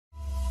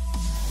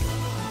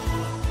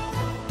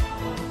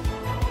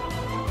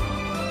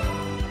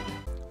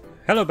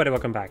Hello everybody,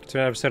 welcome back to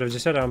another episode of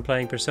Just I'm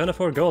playing Persona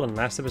 4 Golden.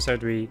 Last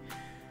episode we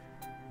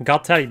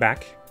got Teddy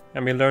back,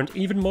 and we learned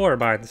even more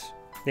about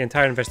the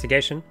entire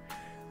investigation.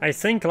 I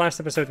think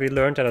last episode we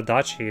learned that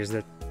Adachi is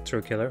the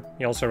true killer.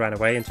 He also ran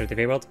away into the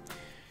TV world.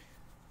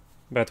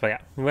 But well,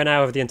 yeah, we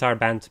now have the entire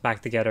band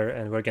back together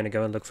and we're gonna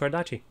go and look for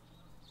Adachi.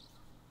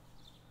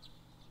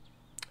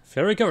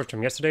 Phil recovered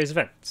from yesterday's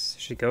events.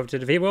 She go over to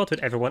the V world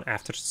with everyone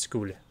after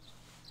school.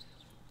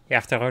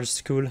 After our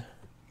school.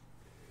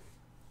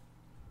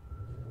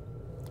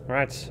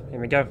 Alright, here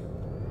we go.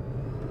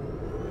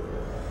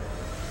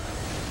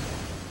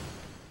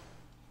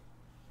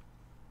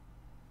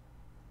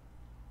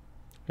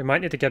 We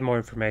might need to get more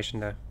information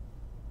though.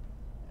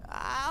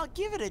 I'll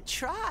give it a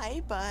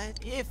try, but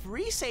if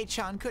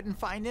Rise-chan couldn't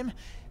find him,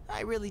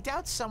 I really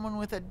doubt someone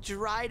with a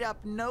dried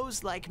up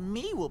nose like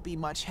me will be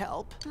much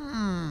help.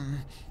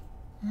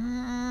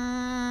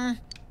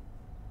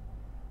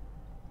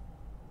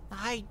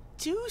 I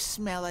do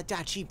smell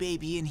Adachi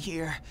baby in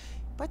here,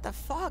 but the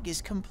fog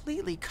is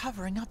completely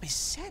covering up his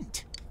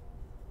scent.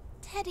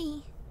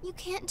 Teddy, you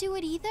can't do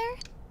it either?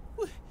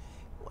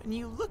 When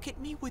you look at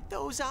me with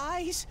those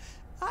eyes,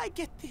 I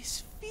get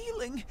this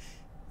feeling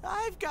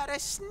I've got to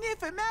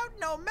sniff him out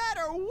no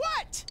matter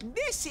what!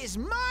 This is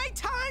my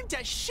time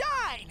to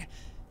shine!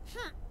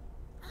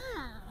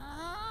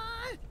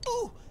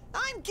 Ooh,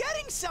 I'm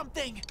getting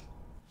something!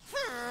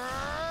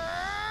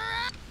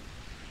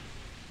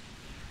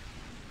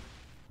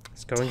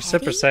 It's going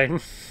Super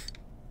Saiyan.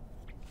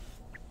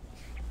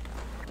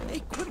 Hey,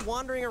 quit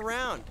wandering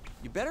around.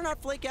 You better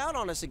not flake out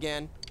on us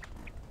again.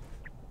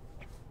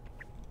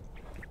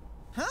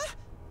 Huh?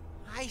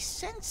 I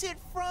sense it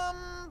from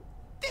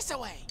this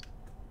away.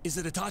 Is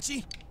it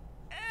Itachi?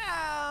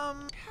 How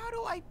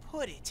do I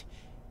put it?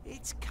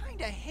 It's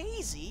kinda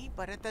hazy,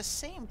 but at the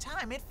same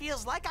time, it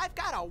feels like I've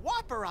got a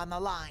whopper on the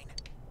line.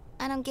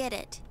 I don't get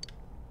it.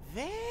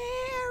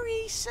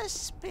 Very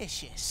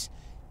suspicious.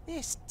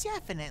 This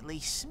definitely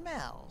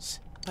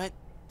smells. But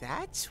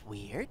that's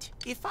weird.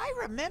 If I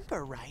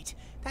remember right,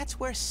 that's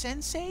where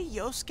Sensei,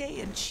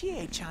 Yosuke, and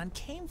Chie-chan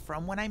came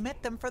from when I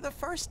met them for the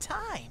first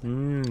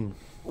time.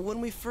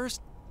 When we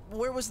first...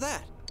 Where was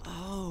that?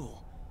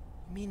 Oh,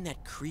 you mean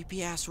that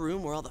creepy-ass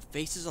room where all the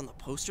faces on the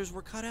posters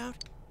were cut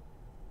out?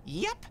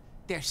 Yep,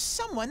 there's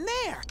someone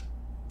there.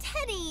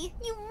 Teddy,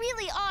 you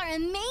really are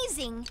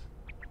amazing.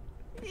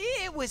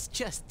 It was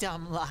just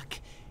dumb luck.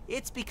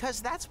 It's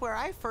because that's where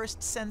I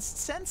first sensed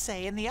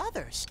Sensei and the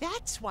others.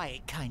 That's why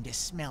it kinda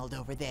smelled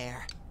over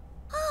there.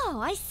 Oh,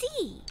 I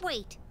see.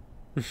 Wait,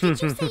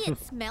 did you say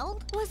it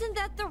smelled? Wasn't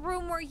that the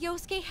room where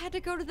Yosuke had to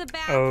go to the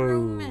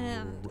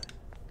bathroom?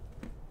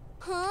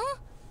 Huh?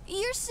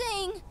 You're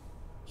saying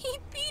he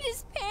peed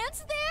his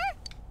pants there?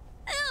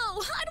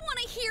 Ew, I don't want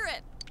to hear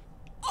it.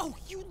 Oh,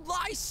 you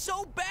lie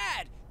so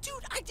bad!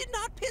 Dude, I did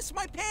not piss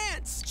my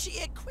pants!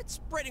 Chie, quit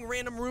spreading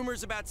random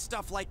rumors about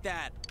stuff like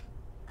that.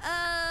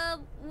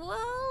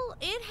 Well,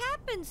 it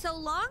happened so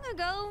long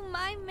ago,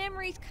 my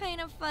memory's kind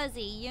of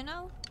fuzzy, you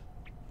know?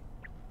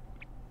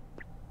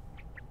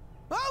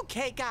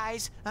 Okay,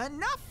 guys,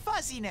 enough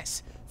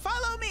fuzziness.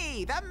 Follow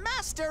me, the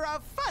master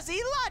of fuzzy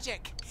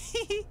logic.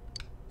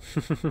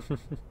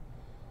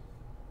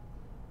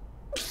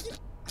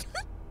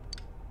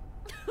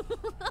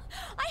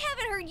 I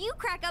haven't heard you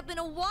crack up in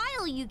a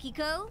while,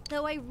 Yukiko.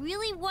 Though I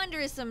really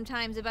wonder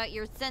sometimes about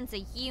your sense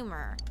of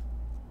humor.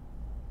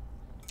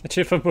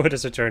 Chief of Mood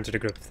has returned to the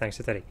group, thanks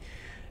to Teddy.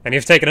 And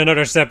you've taken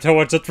another step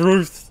towards the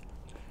truth!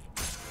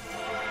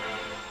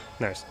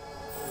 Nice.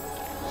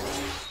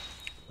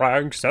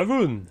 Rank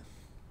 7!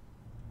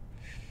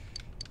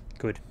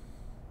 Good.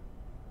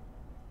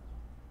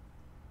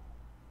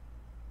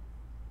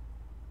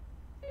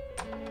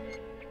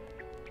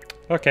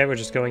 Okay, we're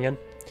just going in.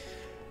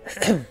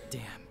 Damn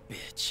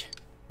bitch.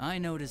 I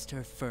noticed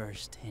her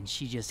first, and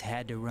she just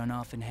had to run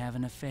off and have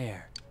an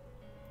affair.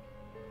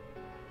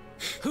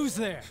 Who's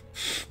there?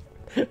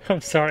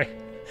 I'm sorry.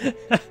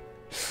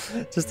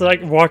 Just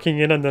like walking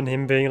in and then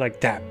him being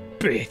like, that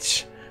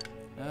bitch.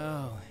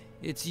 Oh,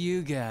 it's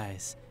you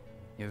guys.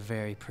 You're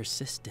very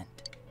persistent.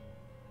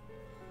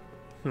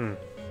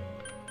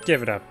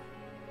 Give it up.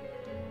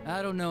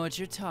 I don't know what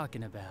you're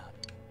talking about.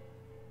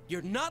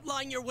 You're not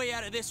lying your way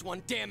out of this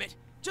one, damn it!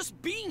 Just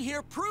being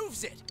here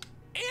proves it!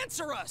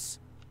 Answer us!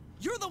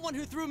 You're the one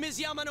who threw Ms.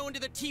 Yamano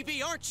into the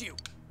TV, aren't you?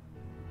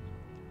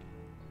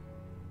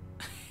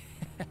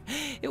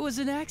 It was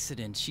an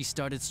accident. She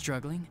started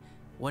struggling.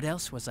 What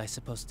else was I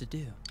supposed to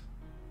do?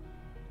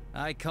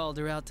 I called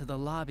her out to the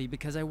lobby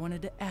because I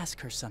wanted to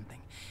ask her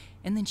something,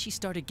 and then she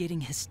started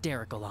getting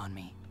hysterical on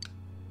me.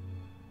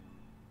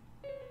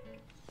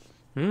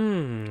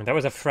 That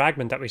was a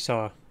fragment that we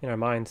saw in our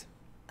mind.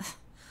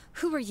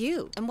 Who are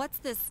you? And what's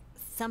this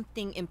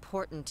something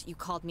important you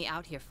called me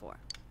out here for?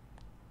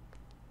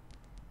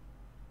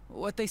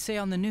 What they say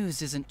on the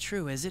news isn't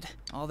true, is it?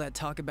 All that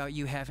talk about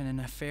you having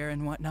an affair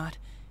and whatnot?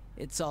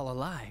 It's all a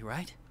lie,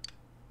 right?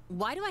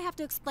 Why do I have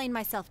to explain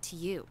myself to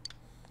you?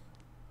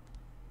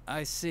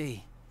 I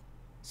see.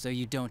 So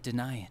you don't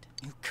deny it.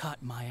 You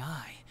caught my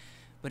eye.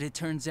 But it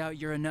turns out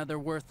you're another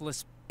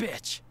worthless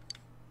bitch!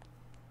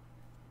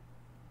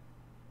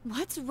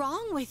 What's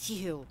wrong with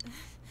you?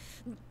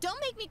 Don't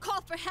make me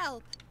call for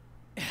help.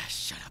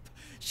 Shut up.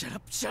 Shut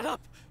up. Shut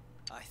up!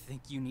 I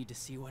think you need to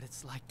see what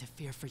it's like to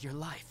fear for your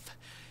life.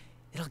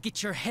 It'll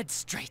get your head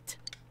straight.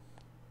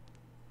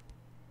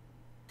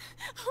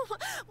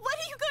 What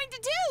are you going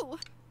to do?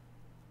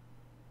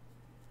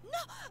 No!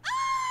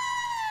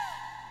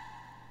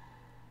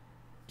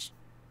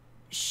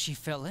 She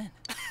fell in.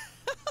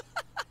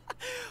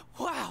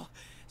 Wow!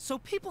 So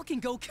people can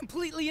go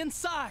completely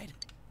inside!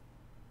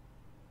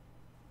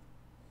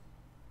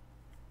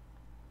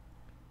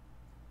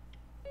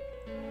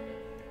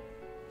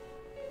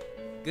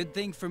 Good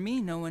thing for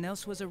me, no one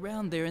else was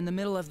around there in the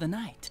middle of the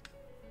night.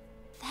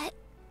 That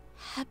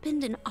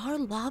happened in our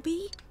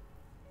lobby?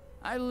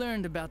 I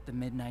learned about the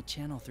Midnight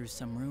Channel through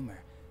some rumor.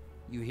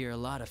 You hear a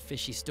lot of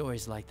fishy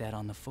stories like that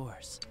on the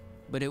Force.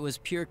 But it was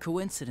pure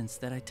coincidence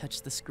that I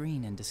touched the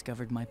screen and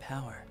discovered my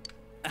power.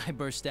 I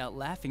burst out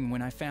laughing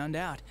when I found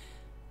out.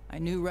 I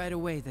knew right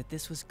away that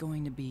this was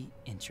going to be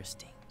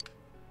interesting.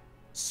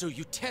 So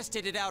you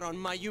tested it out on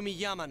Mayumi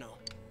Yamano?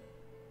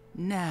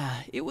 Nah,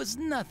 it was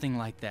nothing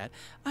like that.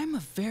 I'm a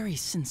very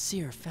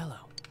sincere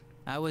fellow.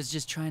 I was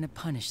just trying to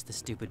punish the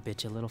stupid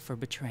bitch a little for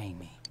betraying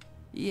me.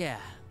 Yeah,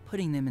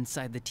 putting them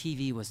inside the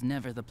TV was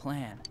never the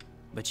plan.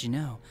 But you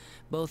know,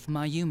 both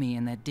Mayumi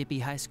and that dippy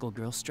high school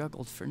girl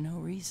struggled for no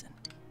reason.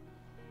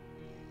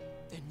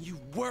 Then you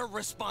were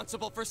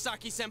responsible for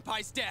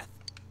Saki-senpai's death!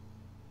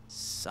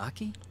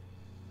 Saki?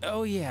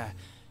 Oh yeah,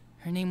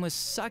 her name was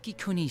Saki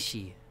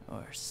Konishi,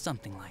 or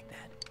something like that.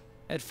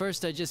 At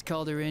first I just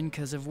called her in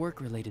because of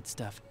work-related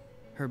stuff,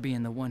 her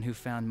being the one who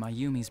found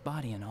Mayumi's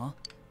body and all.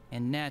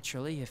 And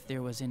naturally, if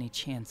there was any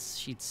chance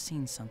she'd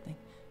seen something,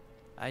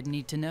 I'd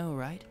need to know,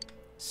 right?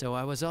 So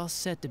I was all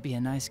set to be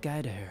a nice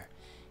guy to her.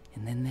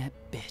 And then that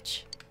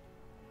bitch.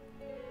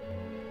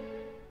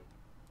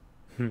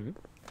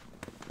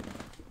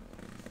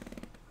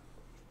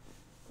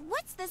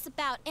 What's this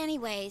about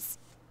anyways?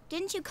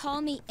 Didn't you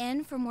call me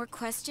in for more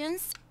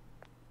questions?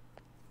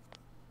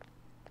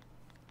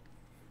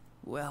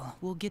 Well,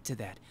 we'll get to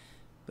that.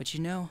 But you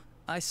know,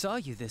 I saw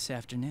you this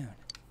afternoon.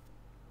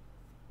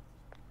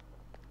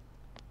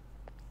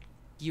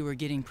 You were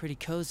getting pretty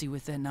cozy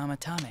with that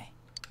Namatame.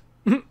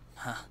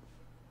 Huh.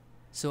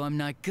 So I'm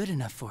not good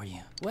enough for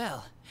you.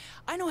 Well,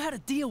 I know how to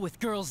deal with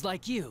girls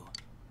like you.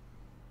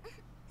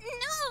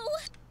 No!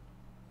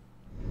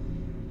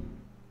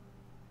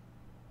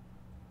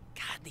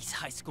 God, these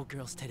high school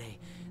girls today.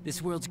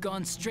 This world's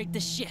gone straight to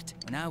shit.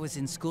 When I was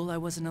in school, I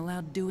wasn't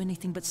allowed to do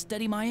anything but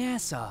study my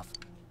ass off.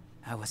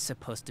 I was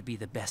supposed to be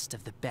the best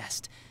of the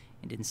best,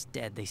 and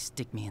instead they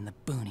stick me in the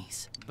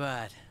boonies.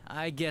 But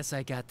I guess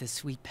I got this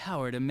sweet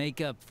power to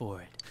make up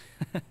for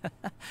it.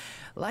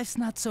 Life's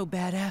not so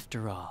bad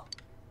after all.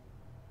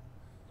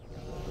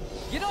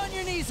 Get on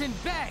your knees and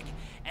beg,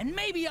 and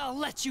maybe I'll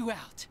let you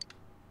out.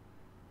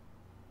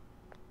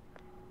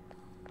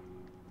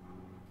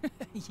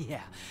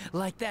 Yeah,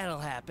 like that'll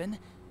happen.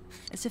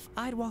 As if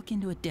I'd walk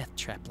into a death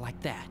trap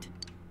like that.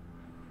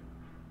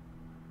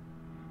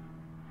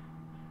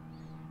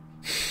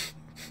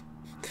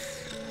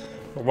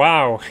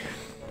 Wow.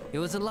 It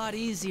was a lot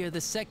easier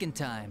the second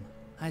time.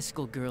 High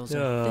school girls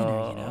are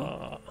thinner, you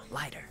know?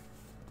 Lighter.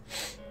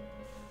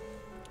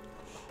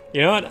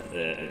 You know what?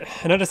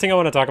 Another thing I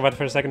want to talk about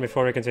for a second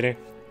before we continue.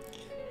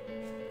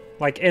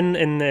 Like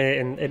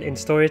in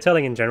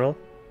storytelling in general,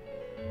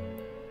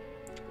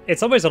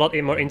 it's always a lot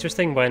more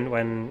interesting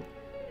when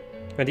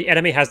the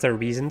enemy has their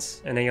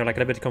reasons, and then you're like a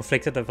little bit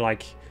conflicted of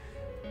like,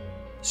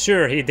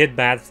 sure, he did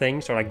bad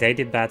things, or like they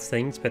did bad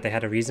things, but they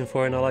had a reason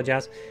for it and all that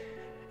jazz.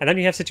 And then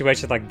you have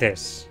situations like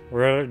this,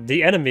 where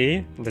the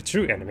enemy, the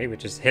true enemy,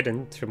 which is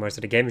hidden through most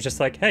of the game, is just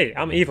like, hey,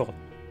 I'm evil.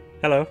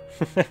 Hello.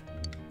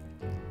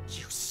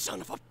 You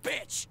son of a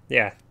bitch!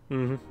 Yeah.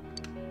 Come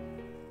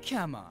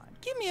on,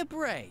 give me a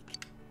break.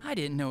 I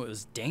didn't know it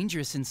was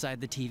dangerous inside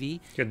the TV.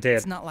 You did.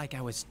 It's not like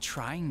I was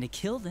trying to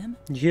kill them.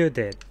 You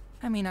did.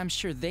 I mean, I'm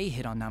sure they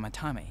hit on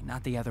Namatame,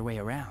 not the other way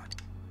around.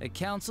 A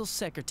council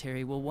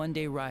secretary will one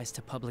day rise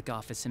to public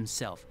office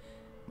himself.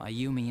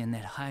 Mayumi and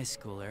that high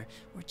schooler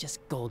were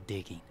just gold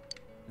digging.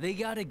 They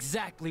got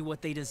exactly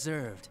what they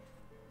deserved.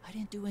 I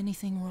didn't do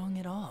anything wrong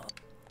at all.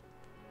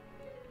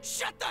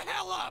 Shut the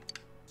hell up!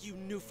 You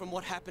knew from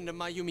what happened to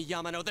Mayumi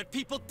Yamano that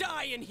people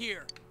die in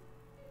here!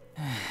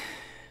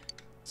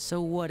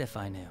 So what if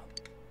I knew?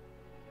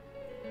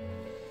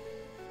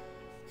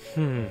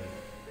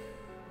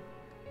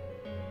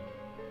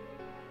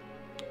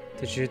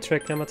 Did you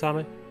trick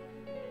Namatame?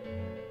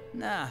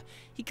 Nah,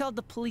 he called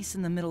the police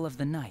in the middle of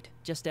the night,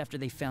 just after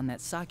they found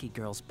that Saki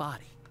girl's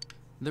body.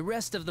 The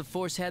rest of the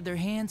force had their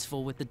hands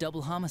full with the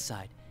double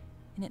homicide,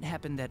 and it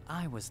happened that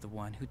I was the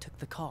one who took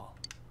the call.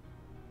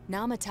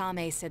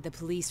 Namatame said the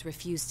police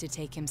refused to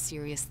take him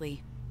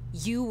seriously.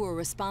 You were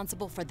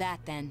responsible for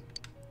that then.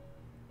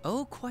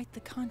 Oh, quite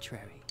the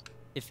contrary.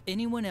 If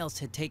anyone else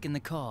had taken the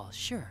call,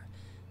 sure.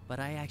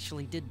 But I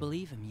actually did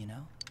believe him, you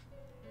know?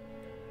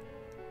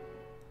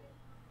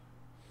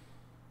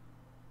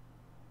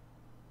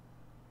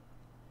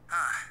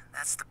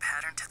 That's the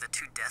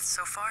deaths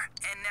so far,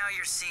 and now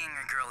you're seeing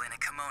a girl in a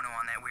kimono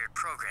on that weird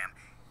program,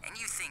 and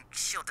you think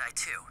she'll die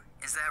too.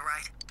 Is that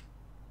right?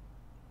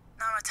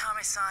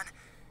 Namatame-san,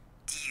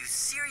 do you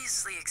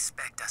seriously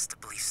expect us to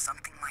believe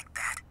something like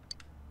that?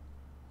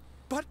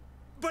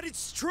 But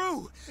it's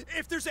true!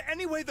 If there's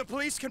any way the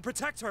police can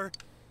protect her...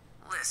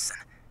 Listen,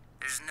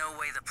 there's no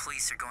way the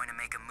police are going to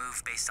make a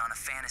move based on a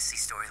fantasy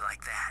story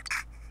like that.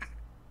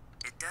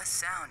 It does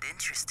sound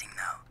interesting,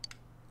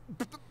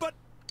 though. But...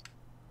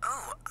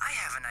 Oh, I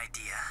have an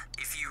idea.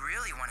 If you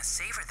really want to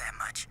save her that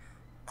much,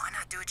 why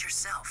not do it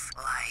yourself?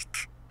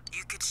 Like,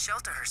 you could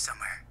shelter her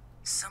somewhere.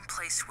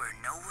 Someplace where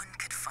no one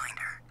could find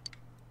her.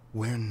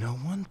 Where no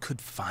one could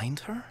find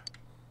her?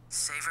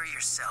 Save her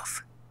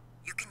yourself.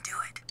 You can do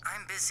it.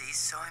 I'm busy,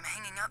 so I'm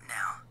hanging up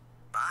now.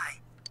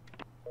 Bye.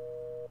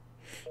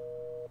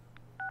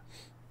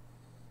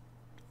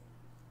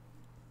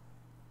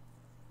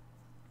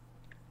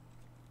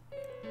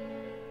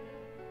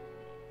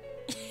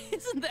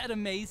 Isn't that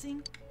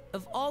amazing?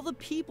 Of all the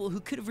people who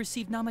could have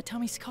received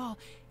Namatame's call,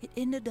 it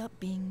ended up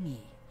being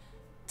me.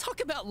 Talk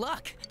about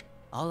luck!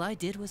 All I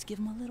did was give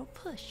him a little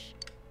push,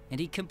 and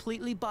he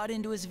completely bought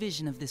into his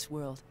vision of this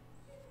world.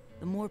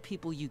 The more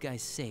people you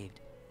guys saved,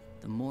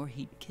 the more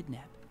he'd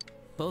kidnap.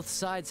 Both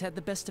sides had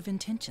the best of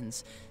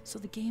intentions, so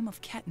the game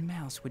of cat and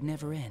mouse would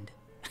never end.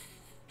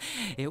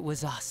 It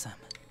was awesome.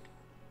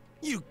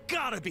 You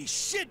gotta be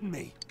shitting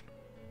me!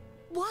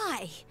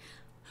 Why?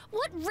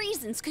 What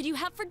reasons could you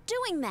have for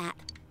doing that?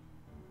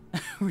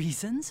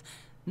 Reasons?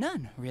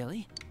 None,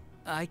 really.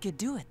 I could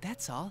do it,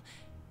 that's all.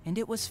 And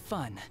it was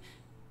fun.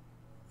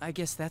 I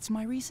guess that's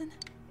my reason?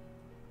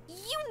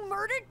 You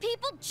murdered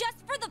people just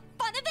for the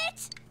fun of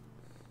it?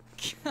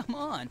 Come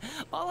on.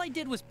 All I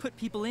did was put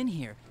people in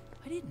here.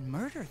 I didn't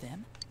murder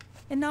them.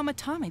 And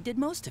Namatame did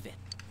most of it.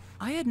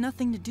 I had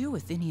nothing to do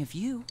with any of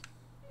you.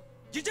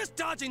 You're just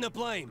dodging the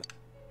blame!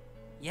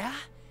 Yeah?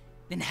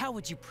 Then how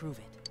would you prove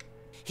it?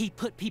 He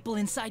put people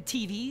inside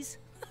TVs?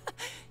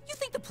 You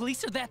think the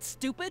police are that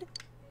stupid?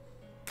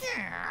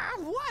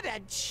 What a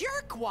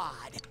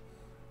jerkwad!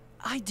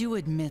 I do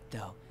admit,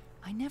 though,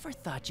 I never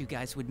thought you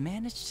guys would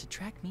manage to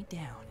track me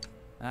down.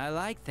 I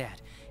like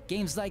that.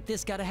 Games like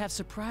this gotta have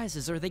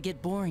surprises or they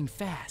get boring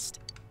fast.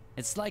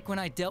 It's like when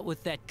I dealt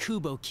with that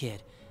Kubo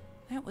kid.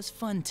 That was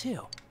fun,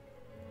 too.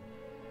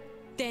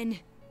 Then,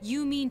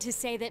 you mean to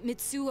say that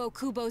Mitsuo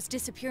Kubo's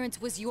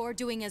disappearance was your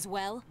doing as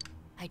well?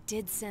 I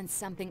did sense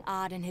something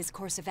odd in his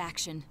course of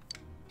action.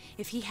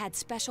 If he had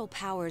special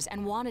powers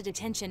and wanted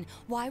attention,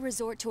 why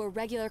resort to a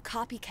regular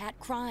copycat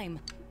crime?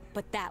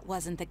 But that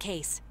wasn't the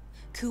case.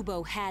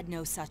 Kubo had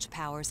no such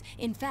powers.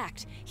 In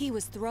fact, he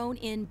was thrown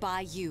in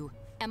by you.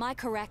 Am I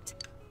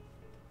correct?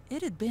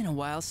 It had been a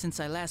while since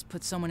I last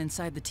put someone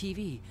inside the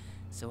TV,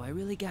 so I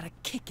really got a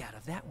kick out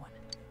of that one.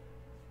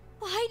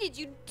 Why did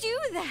you do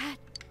that?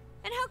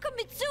 And how come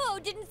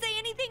Mitsuo didn't say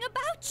anything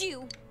about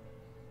you?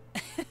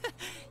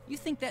 You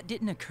think that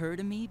didn't occur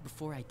to me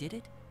before I did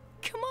it?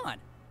 Come on,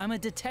 I'm a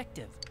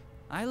detective.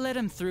 I let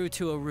him through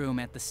to a room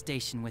at the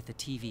station with a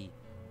TV,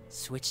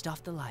 switched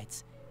off the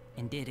lights,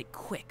 and did it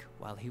quick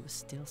while he was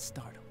still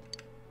startled.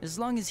 As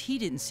long as he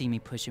didn't see me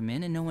push him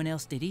in and no one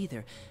else did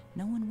either,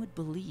 no one would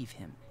believe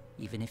him,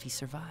 even if he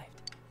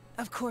survived.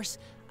 Of course,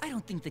 I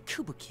don't think the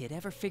Kubo kid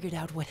ever figured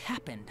out what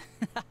happened.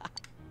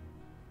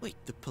 Wait,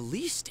 the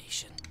police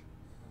station?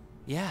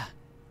 Yeah,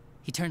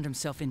 he turned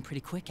himself in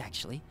pretty quick,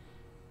 actually.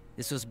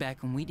 This was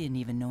back when we didn't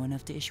even know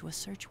enough to issue a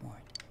search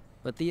warrant.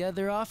 But the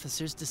other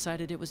officers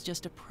decided it was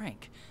just a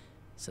prank,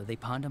 so they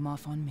pawned him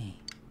off on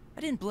me.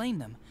 I didn't blame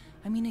them.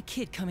 I mean, a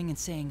kid coming and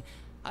saying,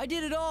 "I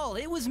did it all,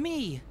 it was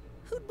me."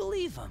 Who'd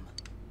believe him?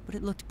 But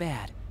it looked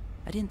bad.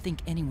 I didn't think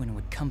anyone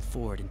would come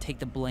forward and take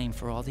the blame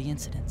for all the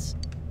incidents.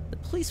 The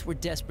police were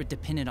desperate to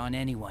pin it on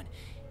anyone.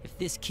 If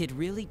this kid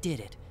really did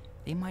it,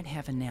 they might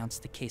have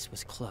announced the case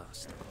was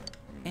closed.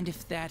 And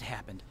if that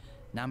happened,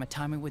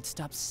 Namatame would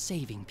stop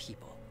saving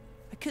people.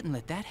 I couldn't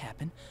let that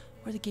happen,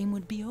 or the game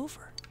would be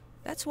over.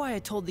 That's why I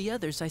told the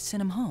others I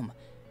sent him home.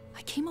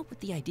 I came up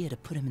with the idea to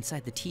put him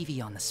inside the TV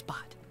on the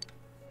spot.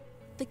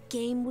 The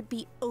game would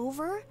be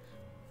over?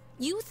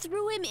 You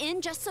threw him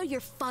in just so your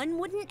fun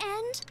wouldn't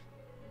end?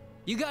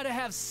 You gotta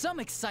have some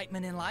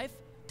excitement in life,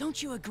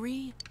 don't you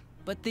agree?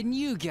 But then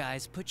you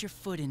guys put your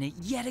foot in it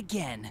yet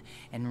again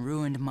and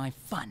ruined my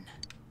fun.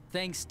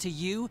 Thanks to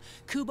you,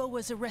 Kubo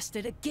was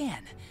arrested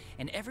again,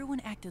 and everyone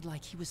acted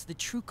like he was the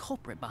true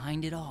culprit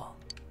behind it all.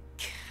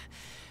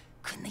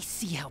 Couldn't they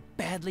see how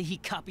badly he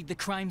copied the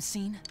crime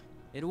scene?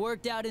 It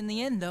worked out in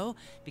the end, though,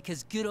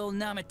 because good old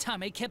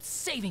Namatame kept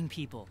saving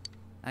people.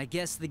 I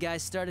guess the guy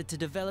started to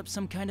develop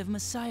some kind of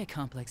messiah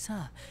complex,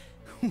 huh?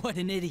 What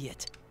an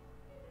idiot.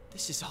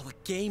 This is all a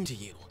game to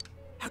you.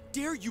 How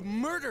dare you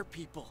murder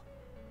people?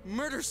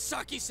 Murder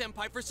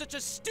Saki-senpai for such a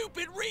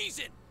stupid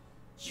reason!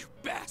 You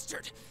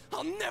bastard!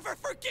 I'll never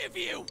forgive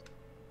you!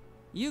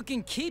 You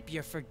can keep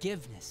your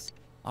forgiveness.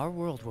 Our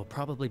world will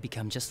probably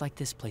become just like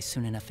this place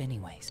soon enough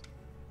anyways.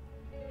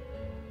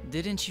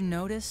 Didn't you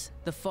notice?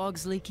 The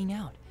fog's leaking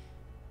out.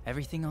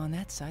 Everything on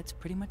that side's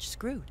pretty much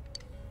screwed.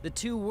 The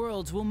two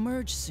worlds will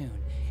merge soon,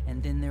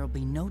 and then there'll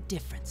be no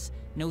difference,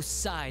 no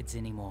sides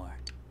anymore.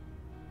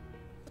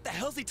 What the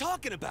hell's he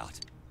talking about?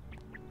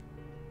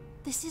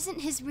 This isn't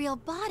his real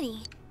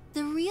body.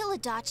 The real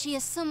Adachi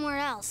is somewhere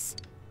else.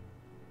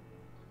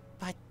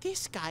 But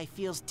this guy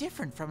feels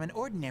different from an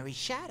ordinary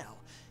shadow.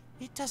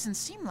 It doesn't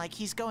seem like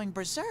he's going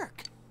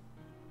berserk.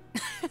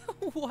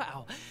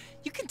 Wow,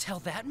 you can tell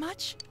that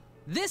much?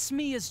 This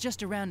me is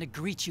just around to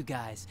greet you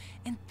guys,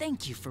 and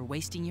thank you for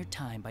wasting your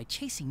time by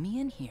chasing me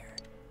in here.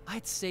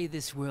 I'd say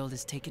this world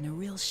has taken a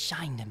real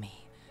shine to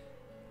me.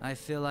 I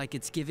feel like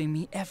it's giving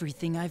me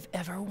everything I've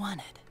ever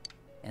wanted.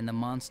 And the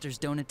monsters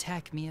don't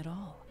attack me at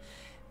all.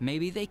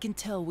 Maybe they can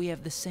tell we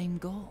have the same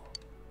goal.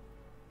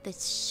 The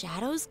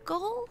Shadow's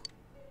goal?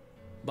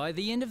 By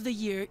the end of the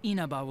year,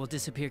 Inaba will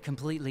disappear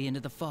completely into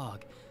the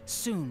fog.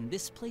 Soon,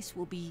 this place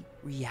will be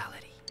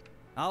reality.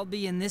 I'll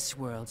be in this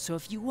world, so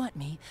if you want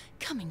me,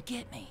 come and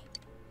get me.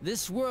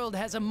 This world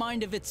has a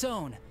mind of its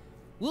own.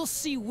 We'll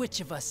see which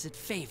of us it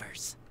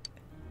favors.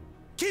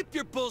 Keep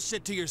your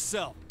bullshit to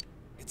yourself.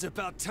 It's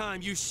about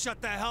time you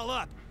shut the hell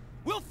up.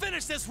 We'll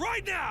finish this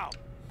right now!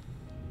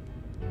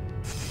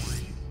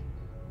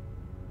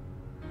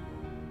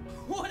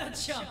 What a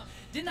chump!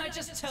 Didn't I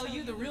just tell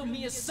you the real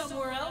me is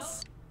somewhere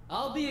else?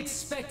 I'll be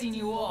expecting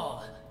you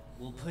all.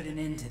 We'll put an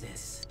end to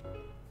this.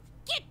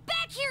 Get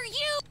back here,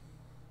 you!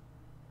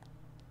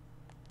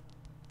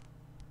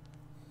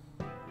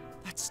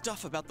 That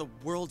stuff about the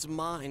world's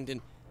mind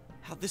and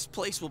how this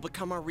place will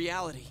become our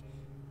reality.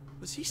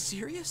 Was he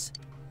serious?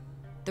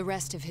 The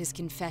rest of his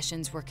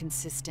confessions were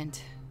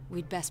consistent.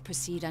 We'd best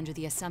proceed under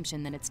the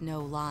assumption that it's no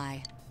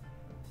lie.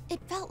 It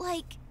felt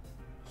like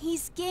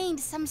he's gained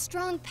some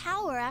strong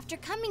power after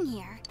coming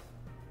here.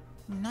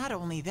 Not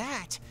only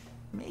that,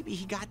 maybe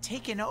he got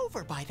taken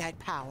over by that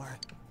power.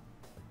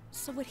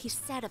 So what he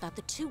said about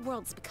the two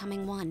worlds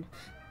becoming one,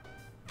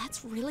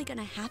 that's really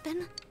gonna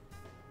happen?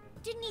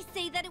 Didn't he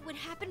say that it would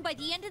happen by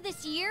the end of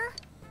this year?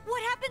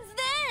 What happens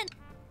then?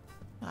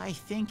 I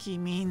think he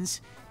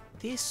means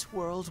this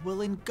world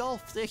will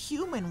engulf the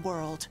human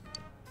world.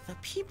 The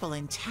people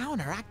in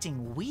town are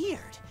acting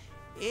weird.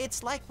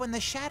 It's like when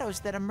the shadows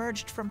that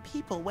emerged from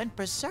people went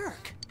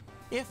berserk.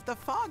 If the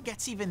fog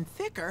gets even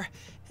thicker,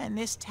 and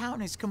this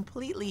town is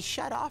completely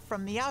shut off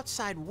from the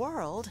outside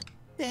world,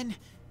 then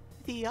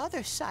the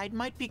other side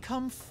might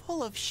become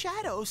full of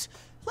shadows,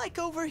 like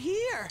over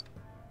here.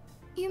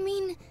 You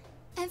mean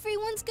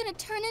everyone's gonna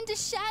turn into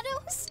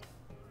shadows?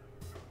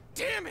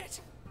 Damn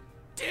it!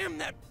 Damn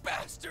that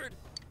bastard!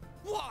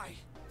 Why?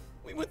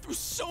 We went through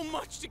so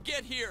much to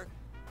get here,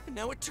 and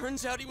now it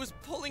turns out he was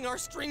pulling our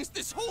strings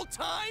this whole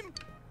time?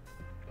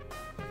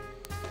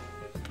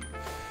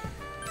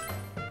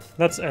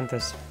 Let's end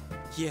this.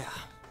 Yeah.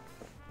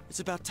 It's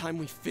about time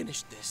we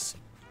finished this.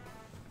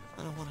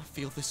 I don't want to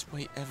feel this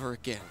way ever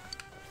again.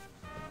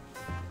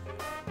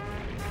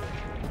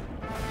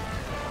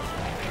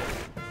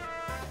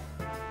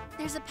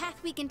 There's a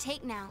path we can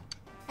take now.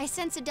 I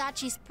sense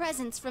Adachi's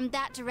presence from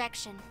that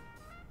direction.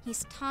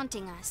 He's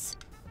taunting us.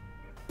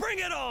 Bring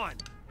it on!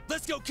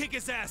 Let's go kick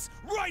his ass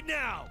right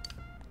now!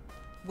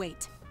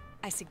 Wait.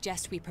 I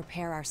suggest we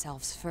prepare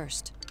ourselves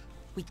first.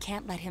 We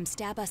can't let him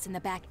stab us in the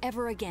back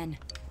ever again.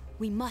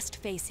 We must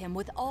face him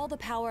with all the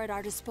power at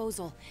our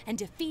disposal and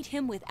defeat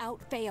him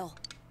without fail.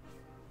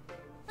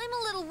 I'm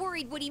a little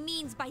worried what he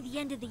means by the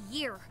end of the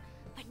year,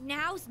 but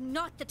now's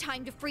not the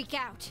time to freak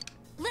out.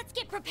 Let's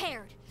get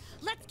prepared.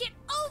 Let's get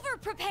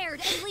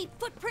over-prepared and leave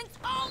footprints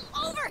all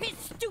over his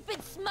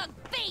stupid, smug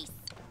face!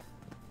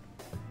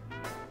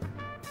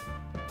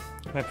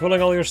 By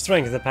pulling all your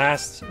strength, the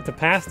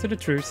path to the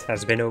truth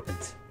has been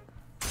opened.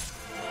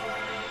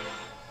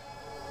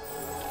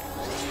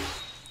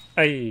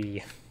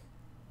 Ay.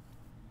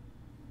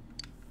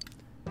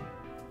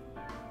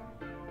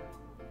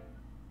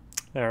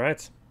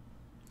 Alright.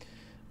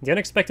 The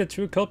unexpected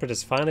true culprit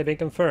has finally been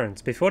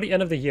confirmed. Before the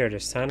end of the year,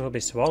 this town will be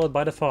swallowed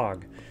by the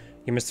fog.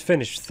 You must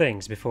finish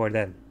things before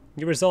then.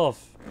 You resolve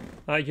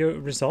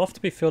to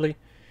be fully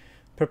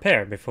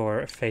prepared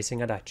before facing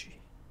Adachi.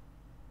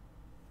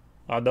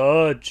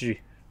 Adachi.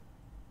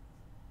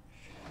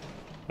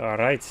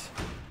 Alright.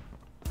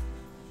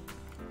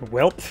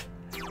 Welp.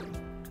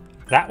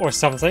 That was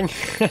something.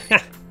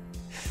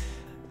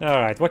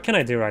 Alright, what can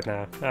I do right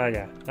now?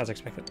 Yeah, as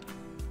expected.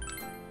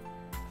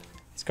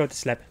 Let's go to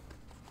sleep.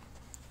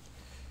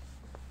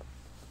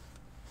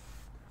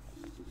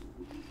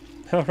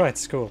 Alright,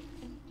 school.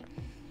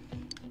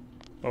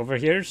 Over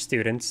here,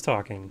 students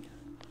talking.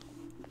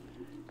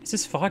 Is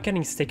this fog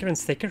getting thicker and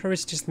thicker, or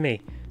is it just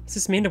me? Does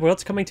this mean the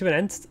world's coming to an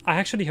end? I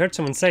actually heard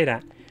someone say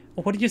that.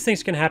 What do you think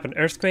is gonna happen?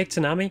 Earthquake?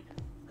 Tsunami?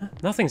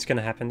 Nothing's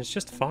gonna happen, it's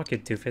just fog, you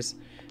doofus.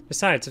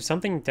 Besides, if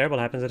something terrible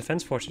happens, the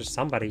defense forces,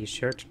 somebody is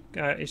sure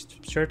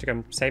to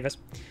come save us.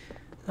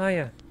 Oh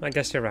yeah, I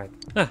guess you're right.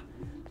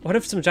 What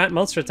if some giant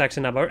monster attacks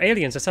in Naba, or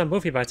aliens? I saw a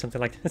movie about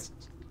something like this.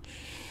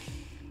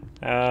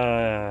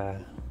 The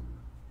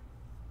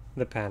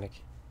panic.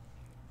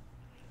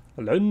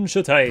 Lunch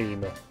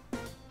time.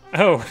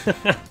 Oh.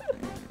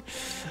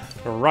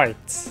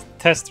 Right.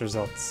 Test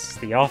results.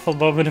 The awful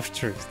moment of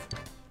truth.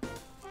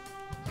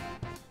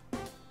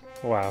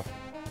 Wow.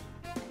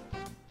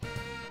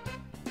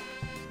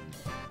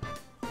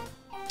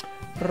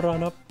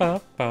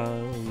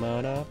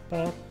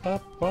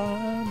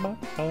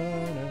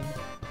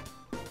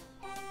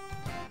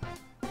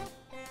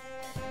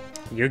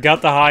 You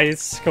got the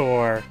highest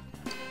score.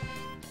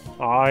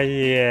 Oh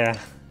yeah.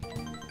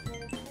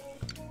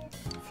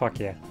 Fuck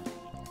yeah.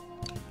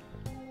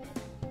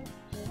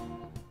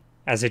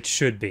 As it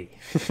should be.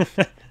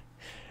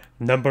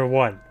 Number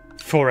 1.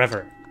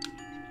 Forever.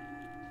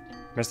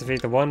 Must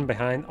defeat the one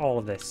behind all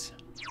of this.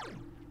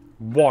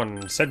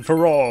 Once and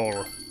for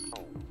all.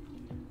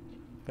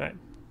 Right.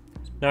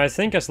 Now I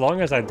think as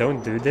long as I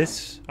don't do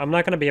this, I'm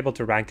not gonna be able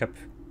to rank up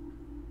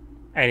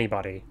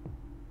anybody.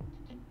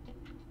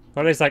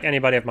 Or at least like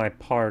anybody of my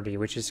party,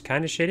 which is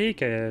kind of shitty,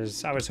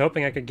 because I was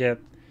hoping I could get,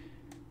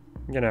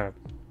 you know,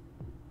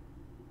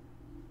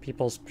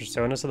 people's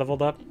personas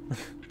leveled up.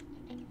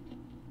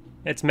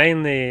 It's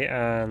mainly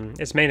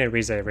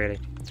Rize, really.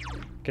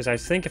 Because I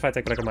think if I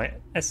take a look at my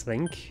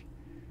S-Link,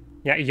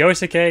 yeah,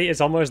 Yosuke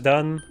is almost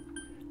done,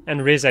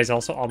 and Rize is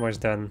also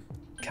almost done.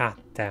 God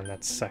damn,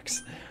 that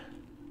sucks.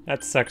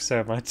 That sucks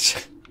so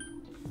much.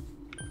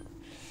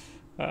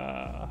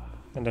 And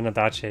then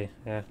Adachi,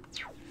 yeah.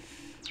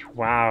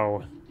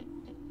 Wow.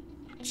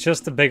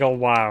 Just a big ol'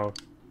 wow.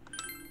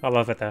 I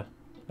love it though.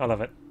 I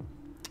love it.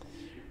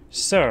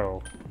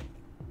 So,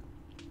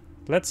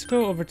 let's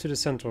go over to the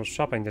central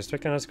shopping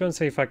district and let's go and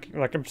see if I can,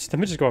 like, let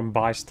me just go and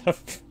buy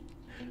stuff.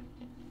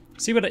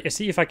 See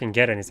if I can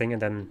get anything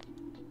and then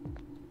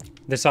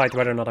decide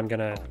whether or not I'm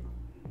gonna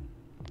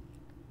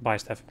buy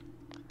stuff.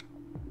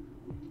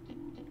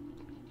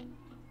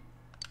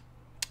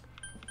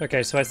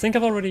 Okay, so I think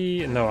I've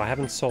already... No, I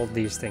haven't sold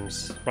these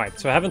things. Right,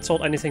 so I haven't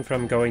sold anything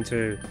from going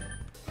to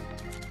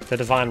the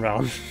Divine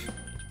Realm.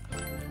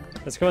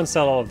 Let's go and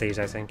sell all of these,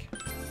 I think.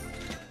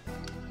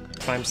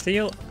 Prime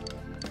Steel,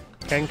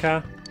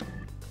 Kenka,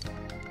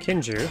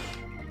 Kinju,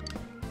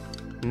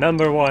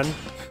 number 1.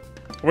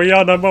 We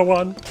are number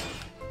 1.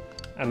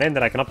 A name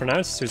that I cannot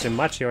pronounce,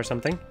 Suzumachi or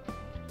something.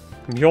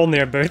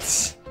 Mjolnir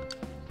Boots,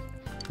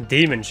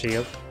 Demon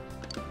Shield,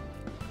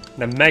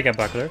 the Mega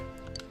Buckler,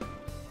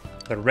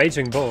 the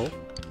Raging Bull,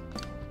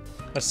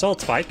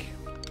 Assault Spike,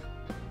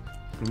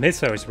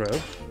 Mythos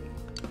Robe,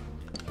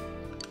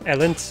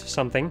 Elent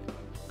something,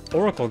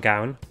 Oracle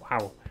Gown.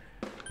 Wow,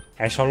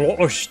 that's a lot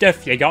of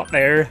stuff you got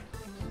there.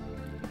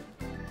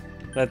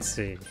 Let's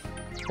see.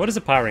 What is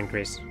the power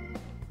increase?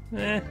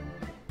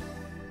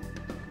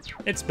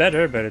 It's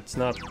better, but it's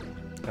not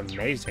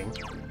amazing.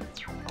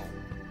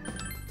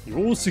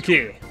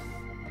 Yosuke.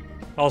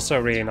 Also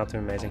really not too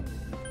amazing.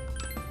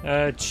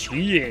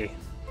 Chie.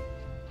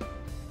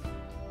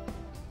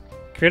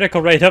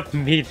 Critical rate up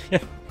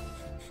medium.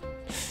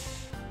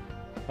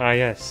 Ah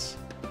yes.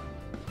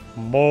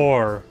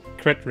 More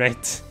crit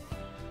rate.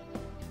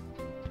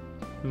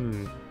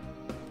 I'm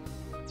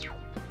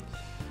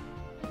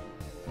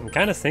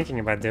kind of thinking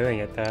about doing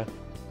it though.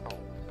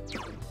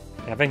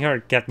 Having her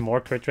get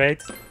more crit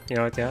rate. You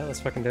know what, yeah, let's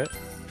fucking do it.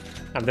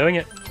 I'm doing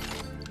it.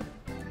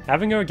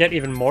 Having her get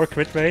even more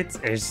crit rate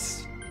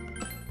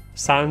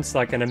sounds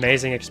like an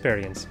amazing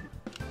experience.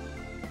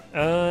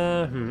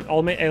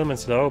 All my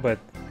ailments low, but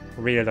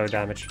really low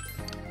damage.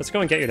 Let's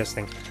go and get you this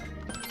thing.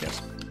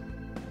 Yes.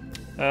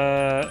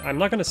 I'm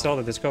not gonna sell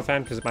the Disco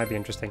Fan because it might be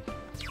interesting.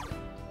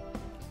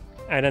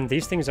 And then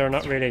these things are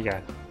not really,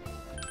 yeah.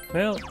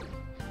 Well,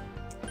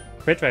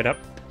 crit rate up.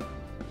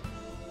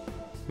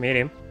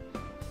 Medium.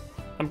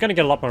 I'm gonna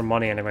get a lot more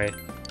money anyway.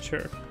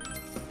 Sure.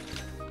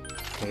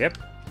 Yep.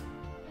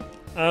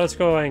 Let's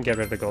go and get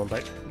rid of the Golden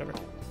Blade. Whatever.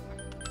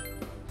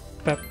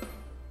 Bep.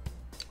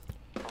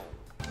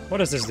 What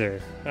does this do?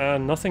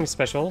 Nothing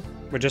special.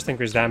 We just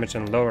increase damage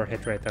and lower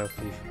hit rate though.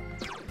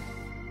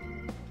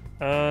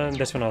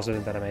 This one also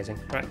isn't that amazing.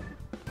 Right.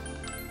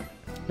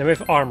 Then we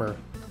have armor.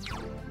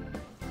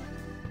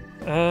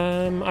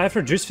 I have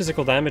reduced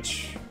physical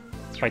damage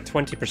by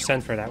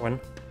 20% for that one.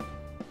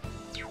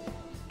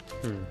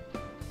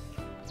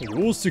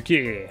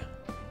 Yosuke!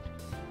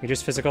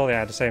 Reduce physical,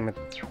 yeah, the same with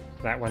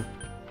that one.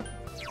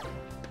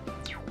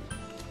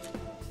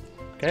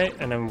 Okay,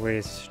 and then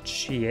with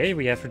Chie,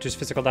 we have reduced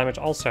physical damage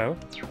also.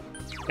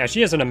 Yeah,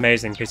 she has an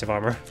amazing piece of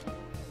armor.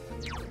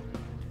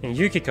 And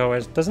Yukiko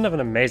doesn't have an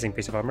amazing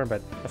piece of armor,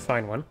 but a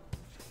fine one.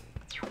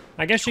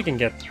 I guess she can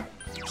get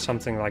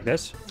something like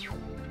this.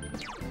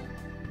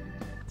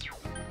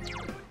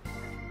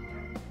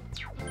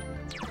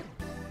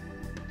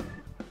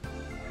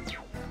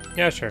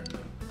 Yeah, sure.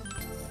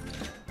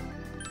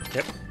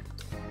 Yep.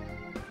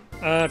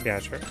 Yeah,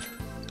 sure.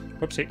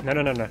 Whoopsie. No.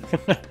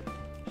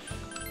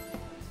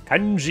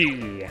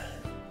 Kanji!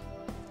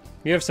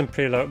 You have some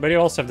pretty low, but you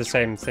also have the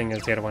same thing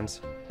as the other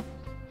ones.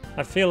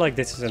 I feel like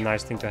this is a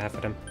nice thing to have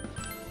for them.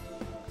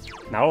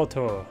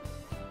 Naoto.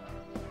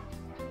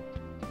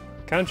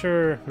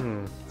 Counter,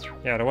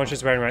 yeah, the one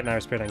she's wearing right now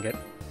is pretty dang good.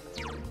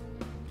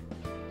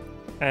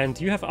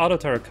 And you have Auto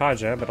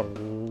Torakaja, but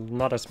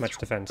not as much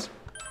defense.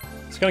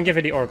 It's gonna give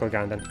you the Oracle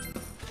Gown then.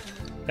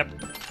 Yep.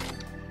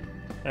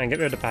 And get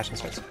rid of the Passion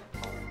Swords.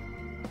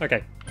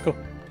 Okay, cool.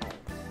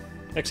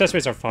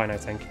 Accessories are fine, I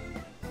think.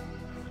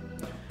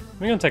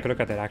 We're gonna take a look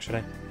at it,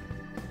 actually.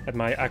 At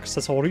my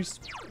accessories.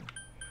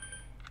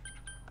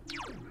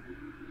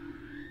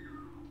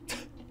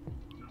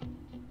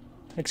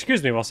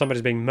 Excuse me while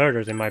somebody's being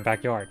murdered in my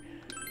backyard.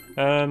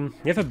 You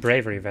have a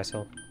bravery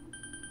vessel.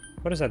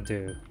 What does that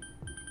do?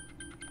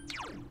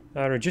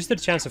 Reduce the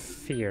chance of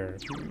fear.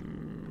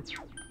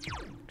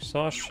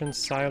 Exhaustion,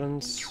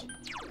 silence.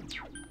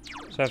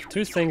 So I have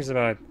two things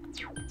about...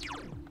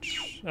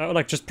 Oh,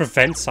 like just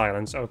prevent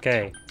silence,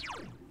 okay.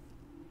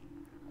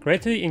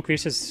 Greatly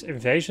increases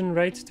evasion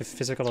rate to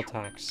physical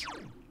attacks.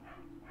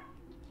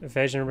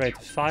 Evasion rate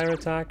to fire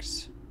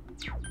attacks.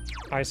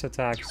 Ice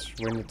attacks,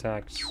 wind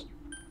attacks.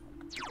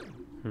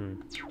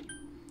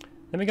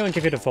 Let me go and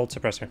give you the Volt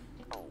Suppressor.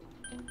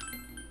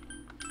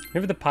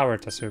 Maybe the Power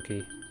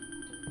Tasuki.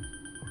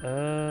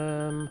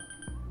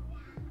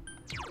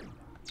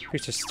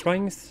 Increases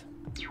strength.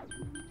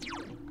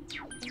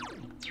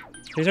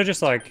 These are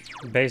just like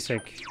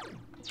basic.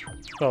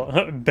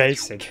 Well,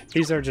 basic.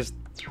 These are just.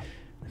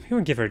 I'm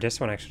gonna give her this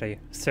one actually.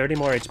 30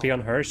 more HP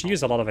on her. She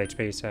used a lot of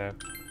HP, so.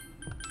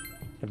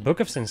 The Book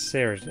of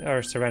Sincerity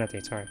or Serenity.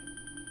 Sorry.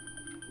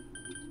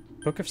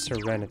 Book of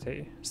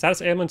Serenity.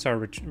 Status ailments are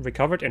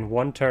recovered in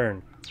 1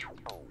 turn.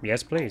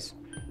 Yes, please.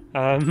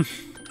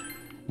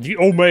 The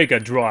Omega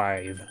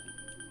Drive.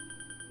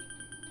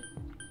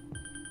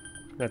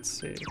 Let's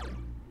see.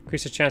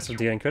 Increase the chance of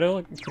dealing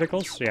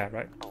criticals. Yeah,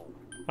 right.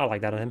 I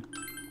like that on him.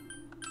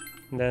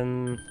 And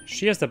then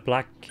she has the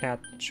Black Cat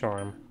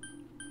Charm,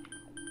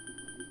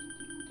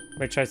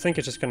 which I think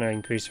is just gonna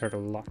increase her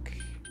luck.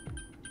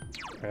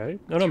 Right?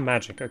 No,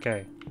 magic.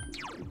 Okay.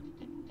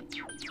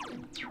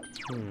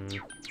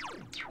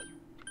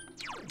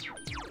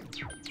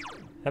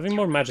 Having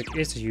more magic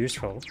is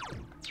useful.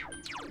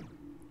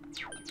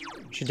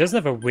 She doesn't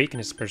have a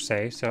weakness per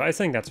se, so I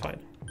think that's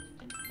fine.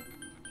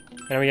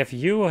 And we have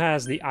you who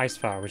has the Ice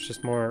Vow, which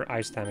is more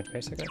ice damage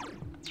basically.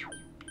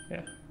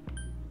 Yeah.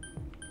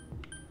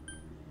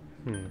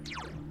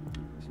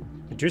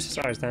 Reduces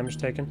ice damage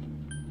taken.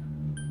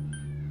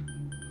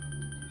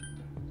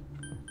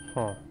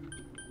 Huh.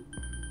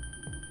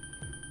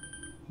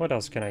 What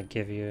else can I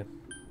give you?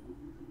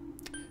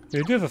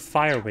 You do have a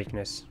fire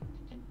weakness.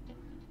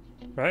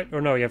 Right?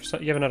 Or no, you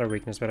have another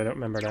weakness, but I don't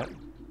remember that.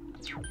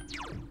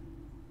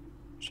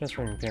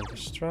 Transferring preemptive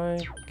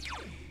strike.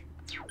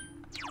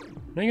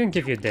 I'm gonna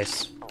give you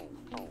this.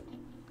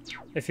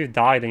 If you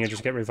die, then you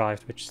just get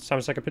revived, which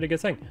sounds like a pretty good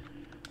thing.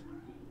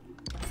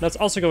 Let's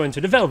also go into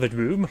the Velvet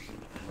Room.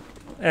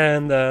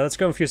 And let's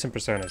go and fuse some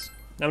Personas.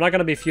 I'm not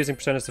gonna be fusing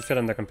Personas to fill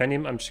in the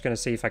Compendium, I'm just gonna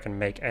see if I can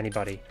make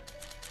anybody.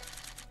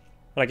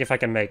 Like, if I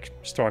can make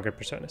stronger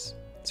Personas.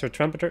 So,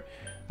 Trumpeter.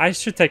 I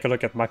should take a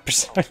look at my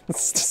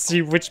Personas to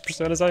see which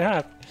Personas I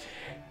have.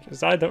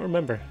 Because I don't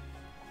remember.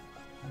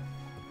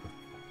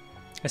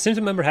 I seem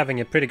to remember having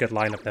a pretty good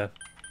lineup, though.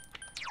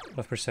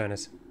 Of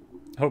Personas.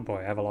 Oh boy,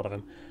 I have a lot of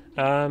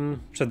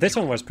them. So this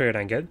one was pretty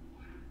dang good.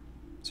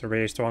 It's a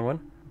really strong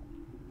one.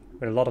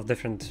 With a lot of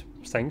different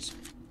things.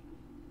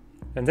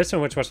 And this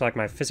one, which was like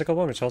my physical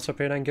one, which is also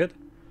pretty dang good.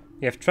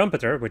 You have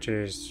Trumpeter, which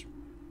is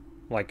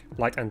like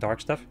light and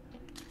dark stuff.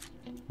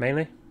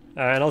 Mainly.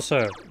 And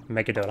also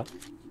Megadola.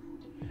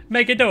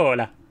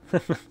 Megadola!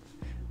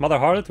 Mother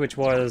Harlot, which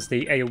was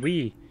the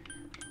AoE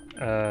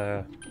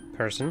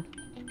person.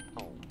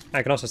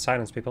 I can also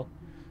silence people.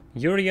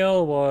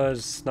 Uriel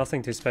was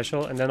nothing too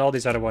special, and then all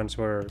these other ones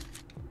were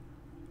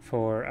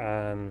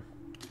for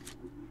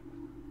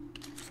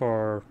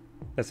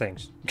the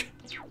things.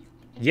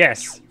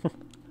 Yes!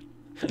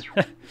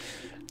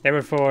 They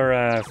were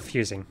for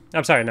fusing.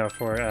 I'm sorry, no,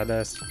 for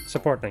the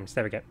support things.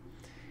 There we go.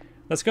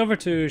 Let's go over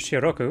to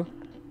Shiroku.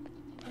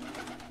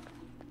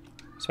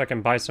 So I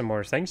can buy some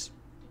more things.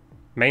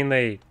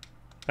 Mainly,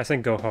 I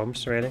think go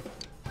homes, really.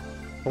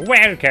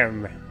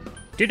 Welcome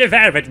to the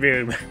Velvet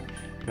Room!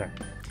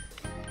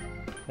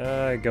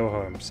 No. Go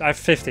homes. I have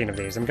 15 of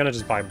these. I'm gonna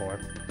just buy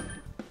more.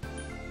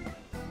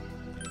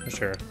 For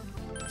sure.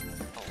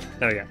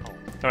 There we go.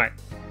 Alright.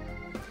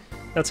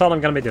 That's all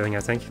I'm gonna be doing, I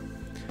think.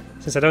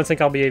 Since I don't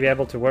think I'll be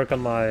able to work on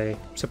my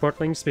support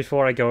links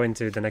before I go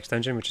into the next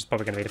dungeon, which is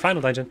probably gonna be the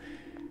final dungeon.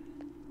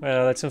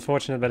 Well, that's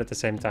unfortunate, but at the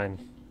same time,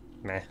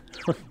 meh.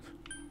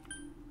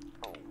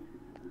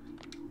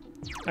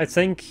 I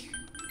think...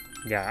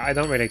 Yeah, I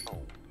don't really...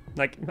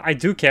 Like, I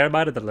do care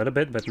about it a little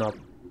bit, but not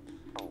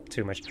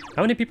too much.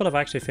 How many people have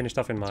actually finished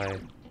off in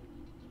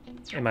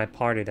my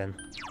party then?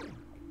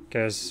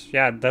 Because,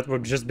 yeah, that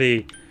would just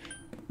be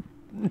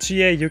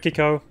Chie,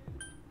 Yukiko,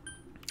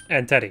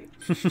 and Teddy.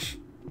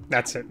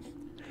 That's it.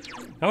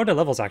 How are the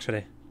levels,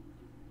 actually?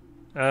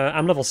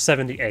 I'm level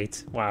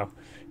 78. Wow.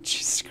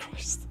 Jesus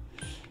Christ.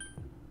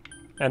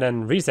 And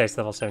then Rize's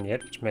level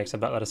 78, which makes a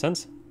lot of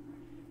sense.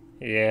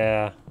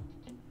 Yeah.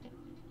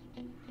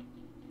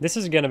 This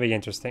is gonna be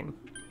interesting.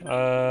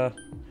 I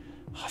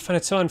find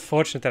it so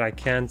unfortunate that I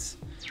can't...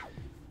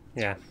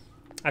 Yeah.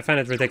 I find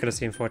it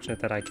ridiculously unfortunate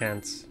that I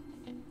can't...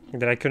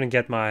 That I couldn't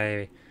get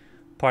my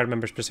party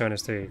members'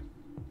 personas to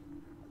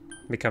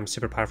become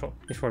super powerful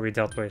before we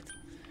dealt with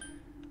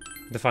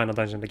the final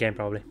dungeon of the game,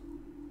 probably.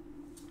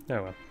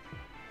 Oh well.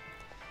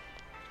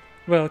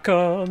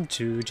 Welcome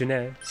to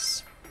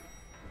Jeunesse.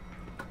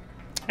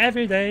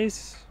 Every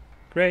day's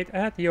great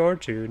at your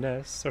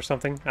Jeunesse or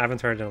something. I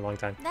haven't heard it in a long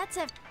time. That's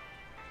a...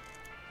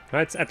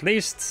 Right, at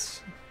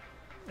least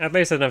I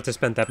don't have to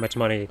spend that much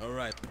money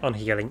on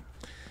healing.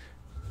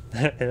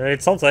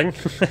 It's something.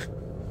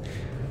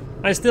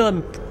 I still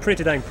am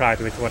pretty dang proud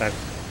with what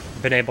I've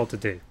been able to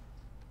do.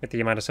 With the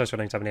amount of social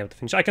links I've been able to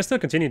finish. I can still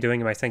continue doing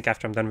them, I think,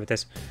 after I'm done with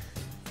this.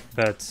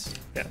 But,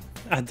 yeah.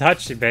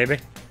 Adachi, baby.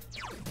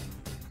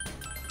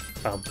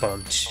 Bum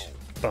bum ch.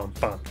 Bum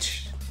bum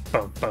ch.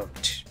 Bum bum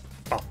ch.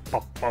 Ba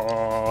ba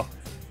ba.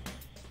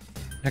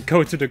 I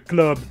go to the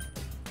club.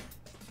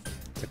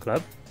 The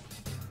club?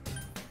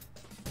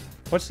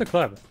 What's the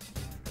club?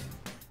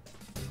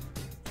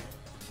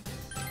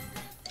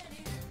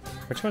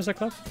 Which one's the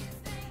club?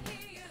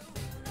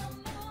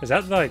 Is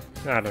that like...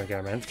 I don't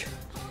care, man.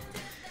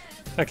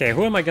 Okay,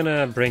 who am I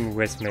gonna bring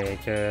with me?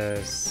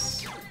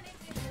 Cause...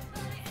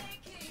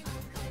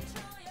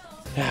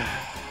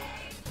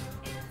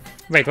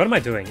 Wait, what am I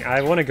doing?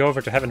 I want to go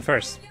over to heaven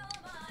first.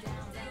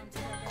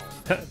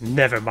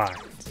 Never mind.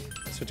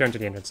 Let's return to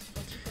the entrance.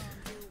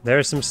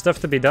 There's some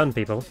stuff to be done,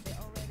 people.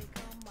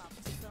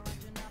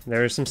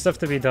 There is some stuff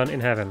to be done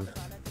in heaven.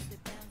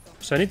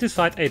 So I need to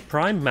fight a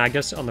Prime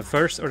Magus on the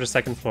 1st or the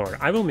 2nd floor.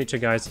 I will meet you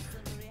guys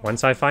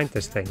once I find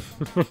this thing.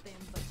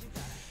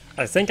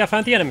 I think I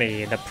found the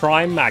enemy, the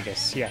Prime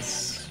Magus,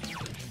 yes.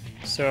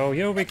 So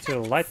you're weak to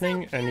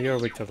lightning and you're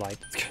weak to light.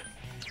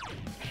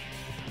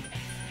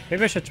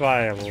 Maybe I should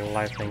try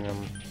lightning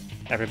on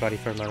everybody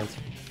for a moment.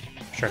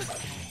 Sure.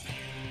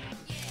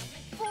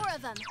 4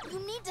 of them. You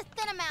need to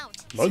thin them out.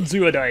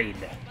 Monzuadine.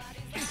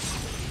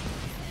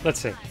 Let's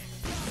see.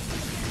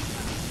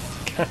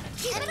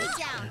 Enemy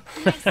down.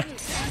 Nice move,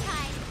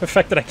 Senpai. The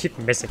fact that I keep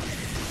missing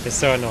is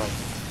so annoying.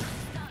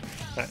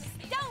 Right.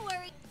 Don't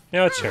worry.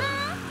 Yeah, sure.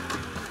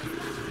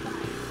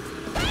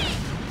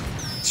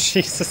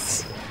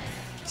 Jesus.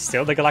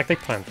 Still the galactic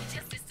plant.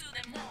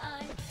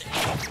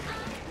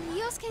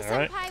 Yosuke All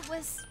right. Senpai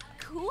was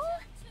cool?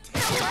 No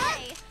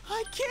way.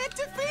 I can't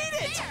defeat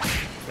it!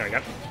 There we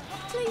go.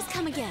 Please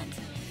come again.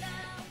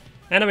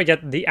 And then we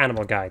get the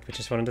animal guide, which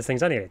is one of the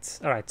things I needed.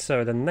 Alright,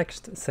 so the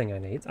next thing I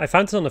need... I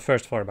found it on the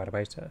 1st floor, by the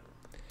way, so...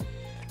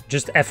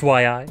 Just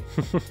FYI.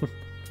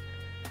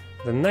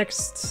 The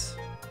next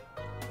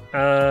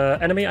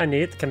enemy I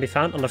need can be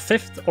found on the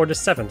 5th or the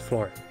 7th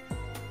floor.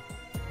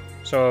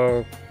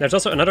 So, there's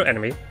also another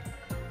enemy.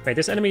 Wait,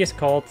 this enemy is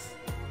called...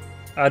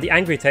 the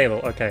Angry Table,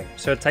 okay.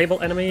 So a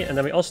table enemy, and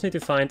then we also need to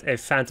find a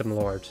Phantom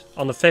Lord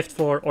on the 5th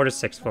floor or the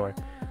 6th floor.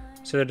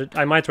 So that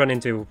I might run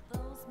into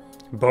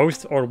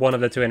both or one of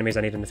the 2 enemies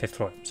I need on the 5th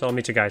floor. So I'll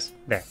meet you guys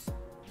there.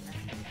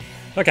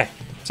 Okay,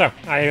 so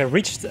I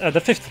reached the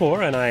 5th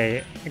floor and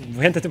I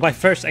went into my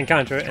first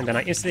encounter and then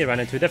I instantly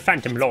ran into the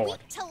Phantom Lord.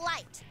 Weak to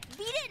light.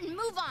 Beat it and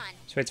move on.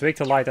 So it's weak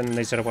to light and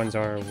these other ones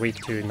are weak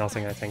to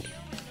nothing, I think.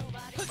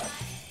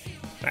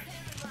 Right.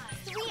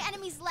 3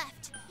 enemies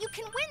left. You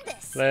can win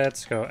this.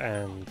 Let's go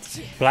and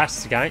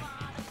blast the guy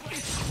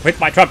with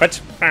my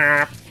trumpet. Go,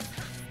 There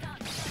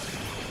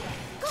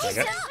we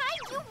go. Senpai,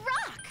 you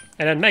rock.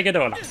 And then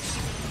Megadola.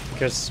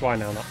 Because why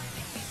now not?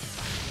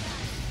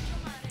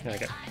 There we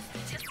go.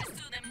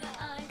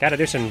 Gotta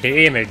do some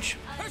damage.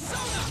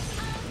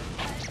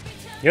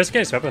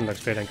 Yosuke's weapon looks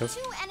pretty cool. 2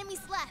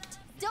 enemies left.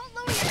 Don't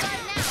lower your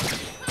guard now.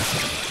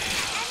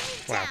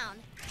 Enemy Wow. down.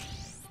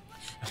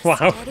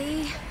 Wow.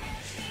 Ready?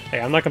 Hey,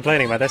 I'm not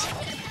complaining about this.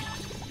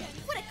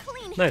 What a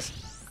clean Nice.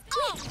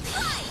 All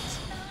right.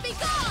 Be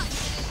gone.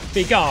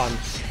 Be gone.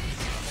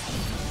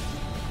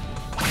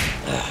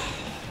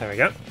 There we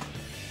go.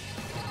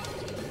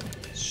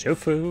 So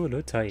full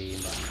of time.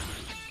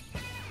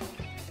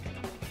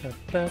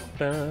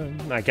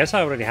 I guess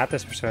I already had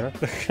this persona.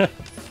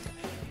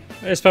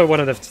 It's probably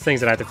one of the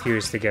things that I had to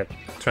fuse to get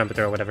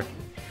Trumpeter or whatever.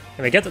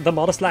 And we get the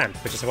Modest Lamp,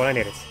 which is what I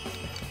needed.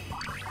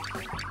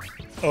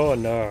 Oh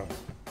no.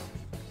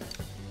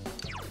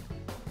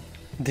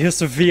 Deal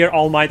severe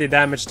almighty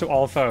damage to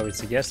all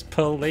foes. Yes,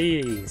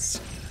 please.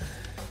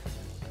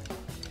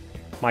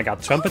 My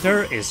god,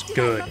 Trumpeter is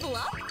good.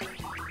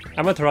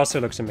 Amaterasu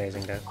looks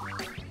amazing though.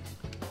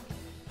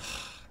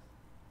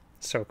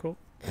 So cool.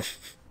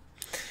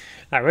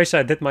 I wish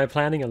I did my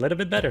planning a little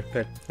bit better,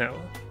 but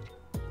no.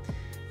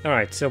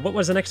 Alright, so what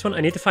was the next one? I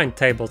need to find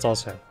tables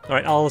also.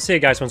 Alright, I'll see you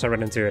guys once I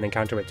run into an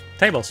encounter with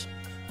tables.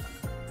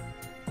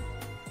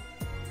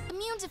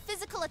 Immune to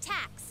physical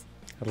attacks.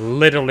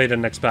 Literally the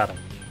next battle.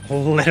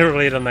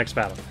 Literally the next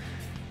battle.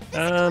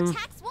 Physical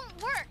attacks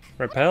won't work.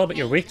 Repel, but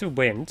you're weak to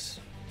wind.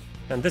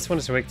 And this one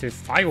is weak to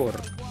fire.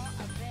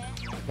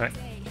 Right.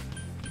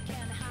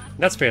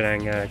 That's pretty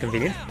dang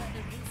convenient.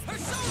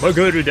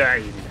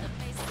 Magurudine.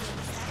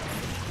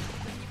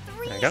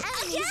 3 There you go.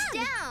 enemies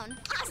down.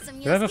 Awesome.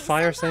 Do I have a Yosuke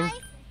fire Senpai.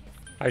 thing?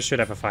 I should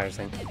have a fire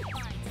thing.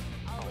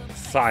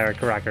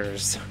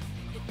 Firecrackers.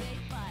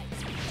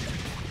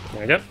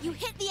 There you go. You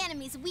hit the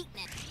enemy's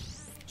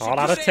weakness. All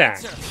out attack.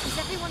 Is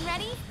everyone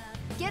ready?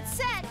 Get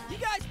set. You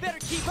guys better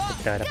keep up.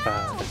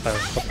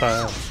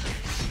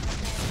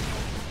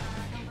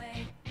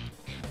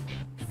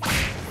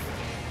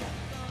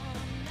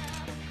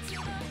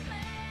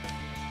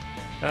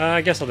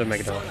 I guess I'll do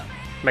Megadolon.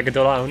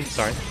 Megadolon,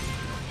 sorry.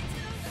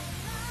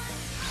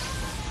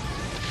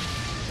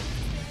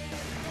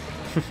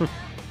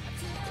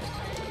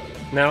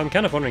 Now I'm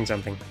kind of wondering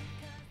something.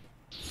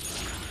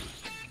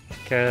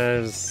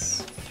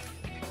 Because...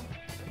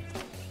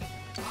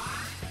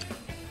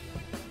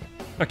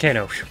 Okay,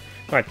 no.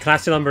 Right,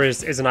 Classy Lumber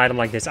is an item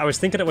like this. I was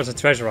thinking it was a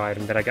treasure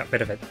item that I got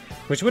rid of it,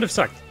 which would have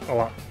sucked a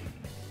lot.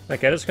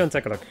 Okay, let's go and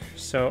take a look.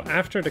 So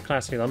after the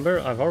Classy Lumber,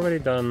 I've already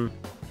done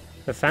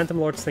the Phantom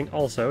Lords thing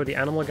also, the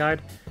Animal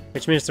Guide,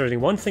 which means there's only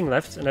one thing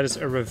left, and that is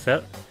a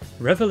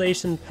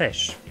Revelation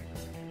Pesh.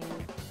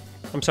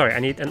 I'm sorry, I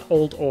need an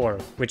old ore,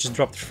 which is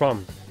dropped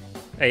from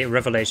a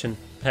Revelation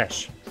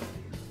Pesh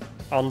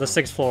on the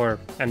 6th floor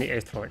and the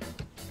 8th floor.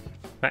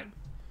 Right.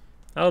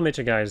 I'll meet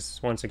you guys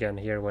once again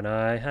here when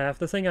I have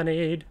the thing I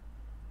need.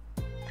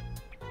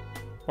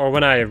 Or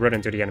when I run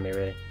into the enemy,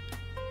 really.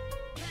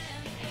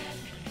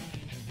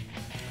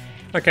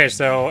 Okay,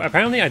 so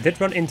apparently I did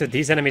run into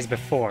these enemies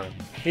before.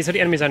 These are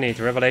the enemies I need,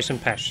 Revelation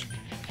Pesh.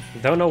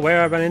 Don't know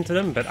where I ran into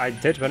them, but I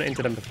did run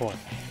into them before.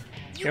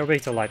 You're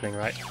weak to lightning,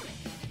 right?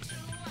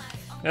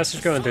 Let's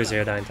just go and do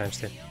 0 9 times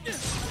 2.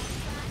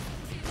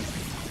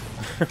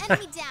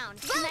 Enemy down.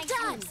 Well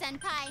done,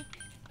 Senpai.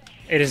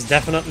 It is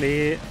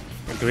definitely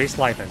greased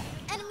lightning.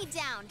 Enemy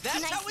down.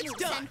 That's nice how it's move,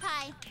 done.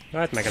 Senpai.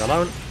 Right, make it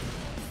alone.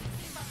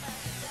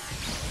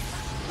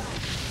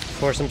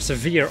 For some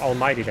severe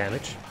almighty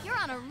damage. You're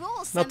on a roll,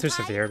 Senpai. Not too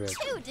severe, but...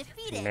 2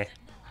 defeated. Meh.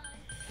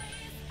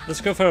 Let's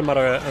go for a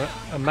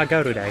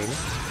Magarudain.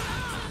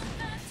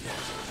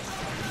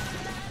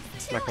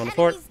 Smack on the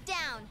floor.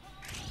 Down.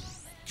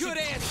 Good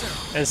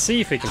answer. And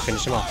see if we can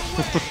finish him off.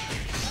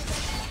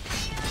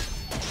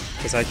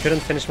 Because I couldn't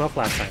finish him off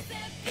last time.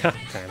 God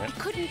damn it.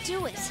 Couldn't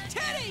do it.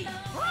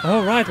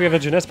 Oh right, we have a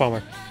Junes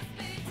Bomber.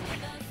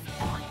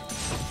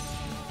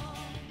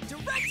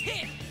 Direct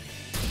hit.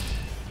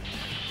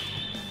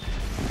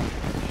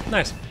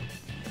 Nice.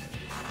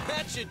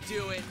 That should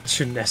do it.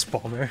 Junes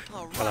Bomber.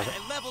 All I love right, it.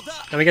 I leveled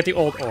up. And we get the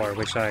old ore,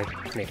 which I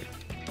needed.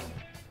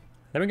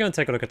 Let me go and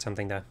take a look at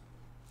something there.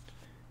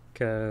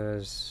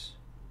 Because...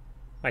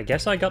 I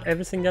guess I got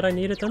everything that I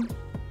needed then?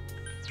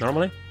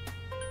 Normally?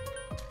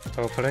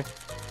 Hopefully.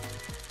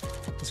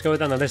 Let's go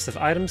down the list of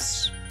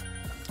items.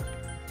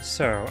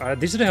 So,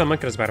 these are the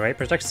homunculus, by the way.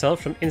 Protect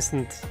self from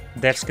instant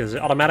death skills.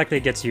 It automatically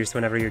gets used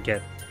whenever you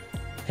get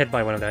hit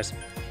by one of those.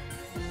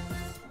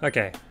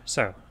 Okay,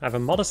 so I have a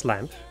modest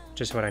lamp,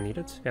 just what I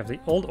needed. We have the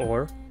old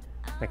ore,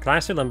 the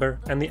Classy Lumber,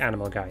 and the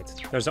Animal Guide.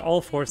 Those are all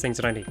 4 things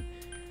that I need.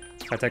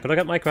 If I take a look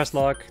at my quest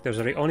log, those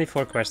are the only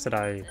 4 quests that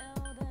I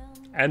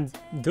am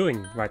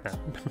doing right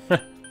now.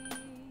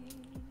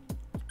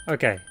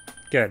 Okay,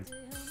 good.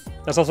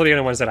 That's also the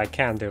only ones that I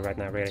can do right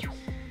now, really.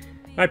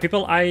 Alright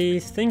people, I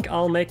think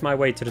I'll make my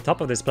way to the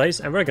top of this place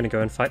and we're gonna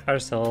go and fight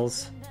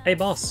ourselves a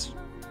boss.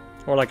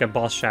 Or like a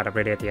boss shadow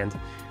really at the end.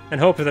 And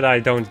hope that I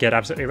don't get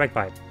absolutely wrecked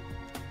by it.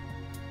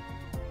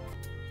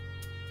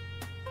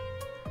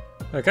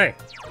 Okay,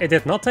 it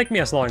did not take me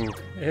as long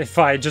if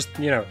I just,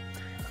 you know,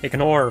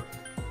 ignore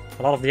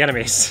a lot of the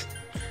enemies.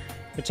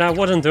 Which I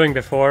wasn't doing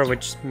before,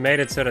 which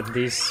made it so that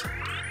these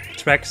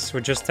treks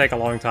would just take a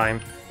long time.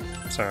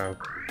 So,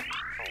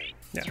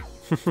 yeah.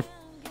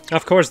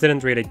 Of course,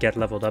 didn't really get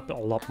leveled up a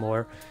lot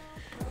more.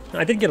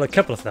 I did get a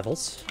couple of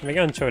levels. I'm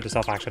gonna show this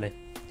off actually.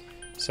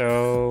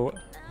 So,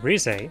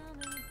 Rise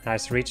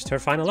has reached her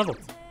final level.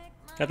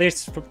 At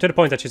least to the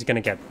point that she's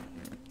gonna get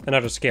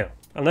another skill.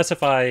 Unless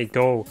if I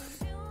go,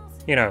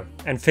 you know,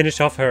 and finish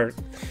off her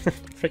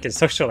freaking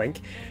social link,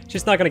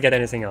 she's not gonna get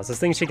anything else. The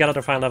thing she got at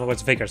her final level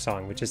was Vigor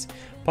Song, which is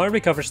power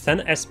recovers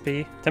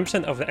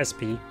 10% of the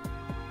SP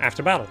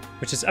after battle,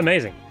 which is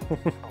amazing.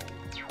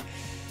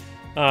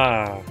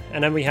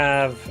 And then we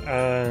have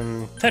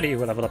Teddy,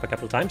 who leveled up a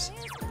couple of times.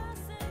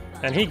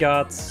 And he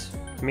got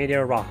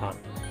Meteor Rahan.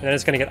 And then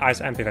it's gonna get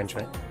Ice Amp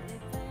eventually.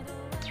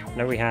 And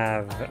then we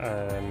have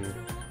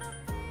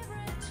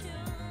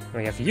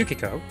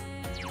Yukiko,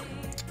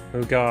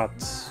 who got...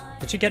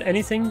 Did she get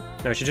anything?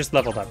 No, she just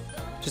leveled up.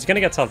 She's gonna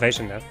get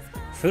Salvation though.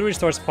 Fully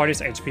restores party's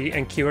HP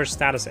and cures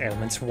status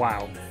ailments.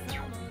 Wow.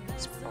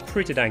 It's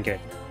pretty dang good.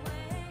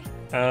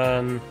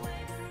 And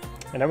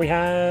then we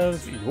have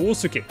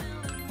Yosuke,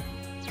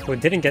 who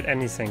didn't get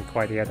anything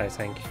quite yet, I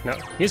think. No,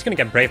 he's gonna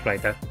get Brave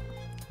Blade though,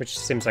 which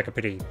seems like a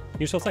pretty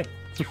useful thing.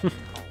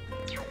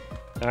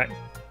 Alright.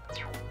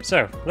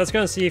 So, let's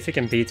go and see if we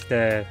can beat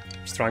the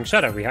strong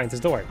shadow behind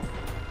his door.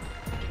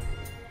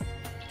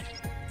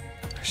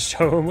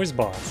 Show him his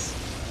boss.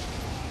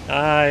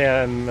 I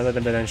am a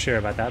little bit unsure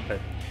about that, but...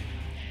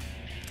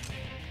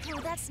 Oh,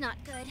 that's not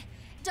good.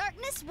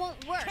 Darkness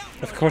won't work.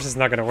 Of course it's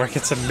not gonna work,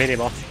 it's a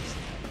mini-boss.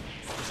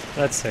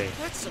 Let's see.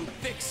 That's some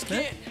thick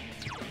skin.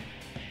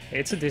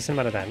 It's a decent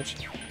amount of damage.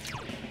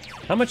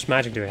 How much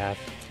magic do we have?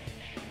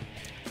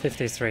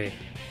 53.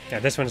 Yeah,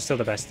 this one is still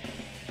the best.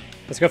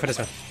 Let's go for this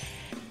one.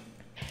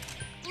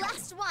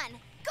 Last one.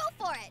 Go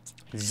for it.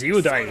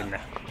 Zildine.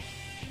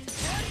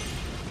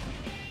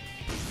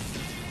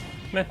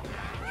 Meh.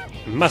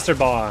 Mustard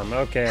Bomb,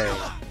 okay.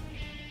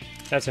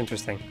 That's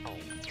interesting.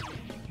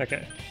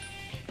 Okay.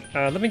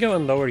 Let me go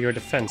and lower your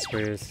defense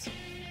with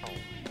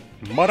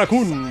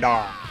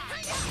Maracunda.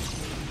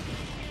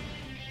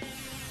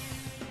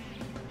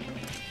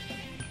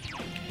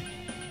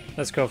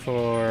 Let's go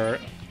for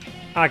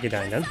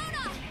Agidine then.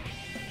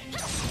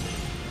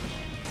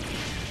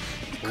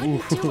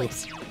 Ooh.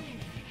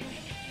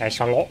 That's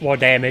a lot more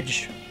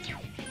damage.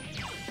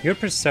 Your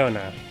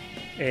persona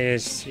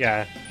is,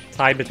 yeah,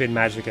 tied between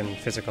magic and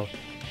physical.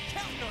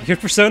 Your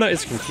persona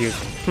is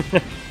confusing.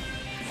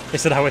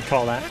 Is what I would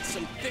call that. That's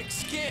some thick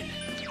skin.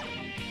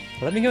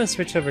 Let me go and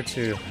switch over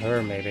to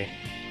her, maybe.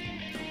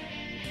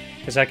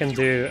 Because I can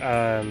do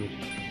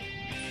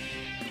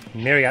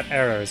myriad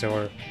arrows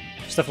or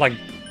stuff like...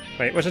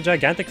 Wait, was it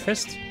Gigantic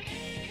Fist?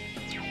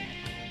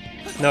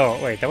 No,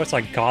 wait, that was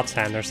like God's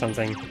Hand or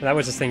something. That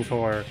was the thing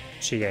for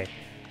Chie.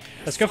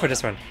 Let's go for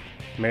this one.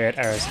 Myriad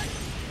arrows.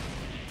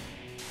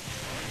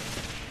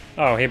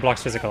 Oh, he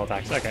blocks physical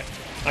attacks. Okay.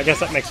 I guess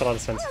that makes a lot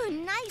of sense. Ooh,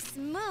 nice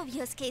move,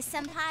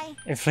 Yosuke-senpai.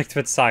 Inflict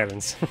with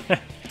silence.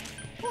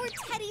 Poor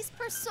Teddy's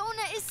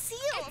persona is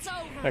sealed.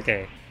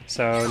 Okay,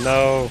 so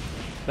no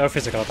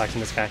physical attacks in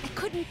this guy. I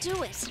couldn't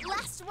do it.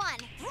 Last one.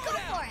 Go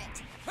for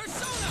it.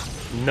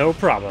 Persona. No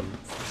problem.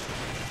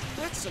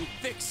 That's some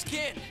thick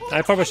skin. Poor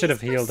I probably should have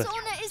Teddy's healed.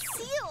 persona is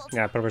sealed.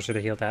 Yeah, I probably should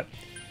have healed that.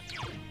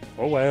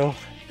 Oh well.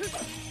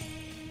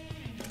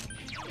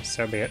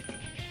 So be it.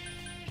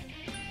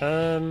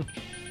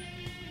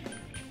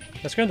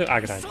 Let's go into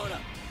Aghanim.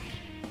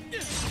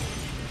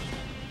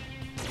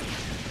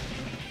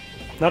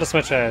 Not as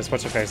much as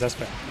what's her face, that's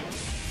fair.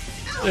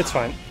 It's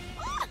fine.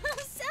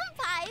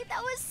 Senpai,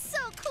 that was so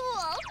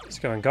cool. Let's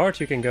go and guard.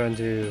 You can go and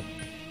do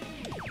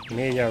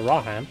Miya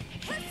Raham.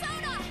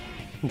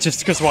 Just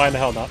because why in the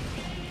hell not?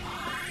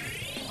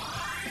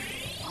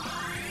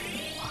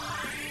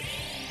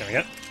 There we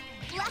go.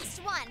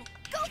 Last one.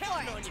 Go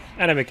for it.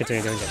 And then we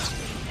continue doing this.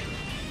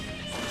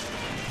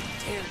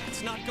 Damn,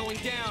 it's not going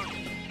down.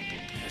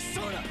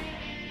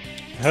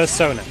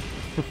 Persona.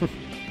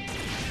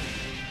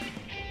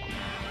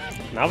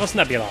 Malvus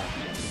Nebula.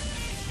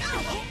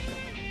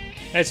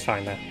 It's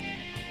fine then.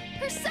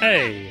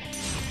 Hey!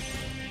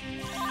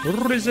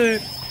 What is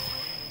it?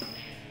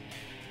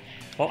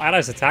 All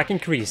allies' attack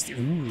increased.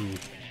 Ooh.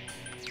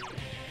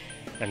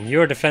 And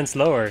your defense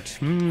lowered.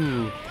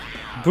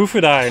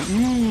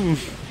 Bufudine.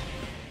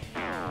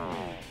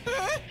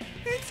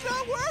 It's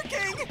not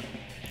working!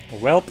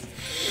 Welp.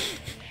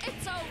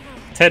 It's over.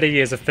 Teddy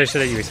is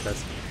officially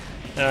useless.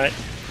 Alright.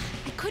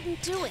 I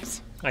couldn't do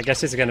it. I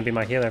guess he's gonna be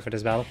my healer for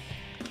this battle.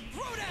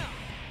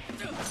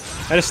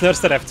 I just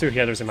noticed that I have 2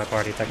 healers in my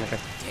party, technically.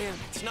 Damn,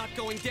 it's not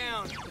going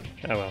down.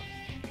 Oh well.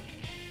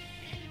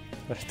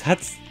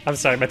 That's... I'm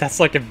sorry, but that's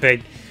like a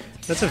big...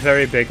 That's a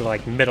very big,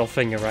 like, middle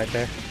finger right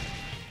there.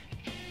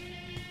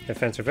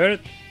 Defense reverted.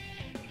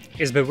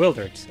 Is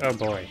bewildered. Oh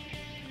boy.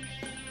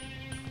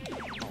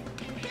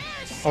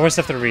 I always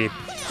have to read.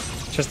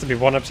 Just to be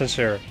 100%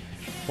 sure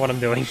what I'm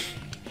doing.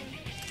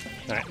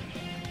 Alright.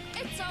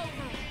 It's over.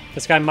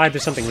 This guy might do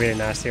something really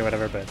nasty or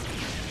whatever, but...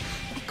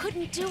 I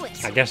couldn't do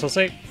it. I guess we'll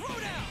see.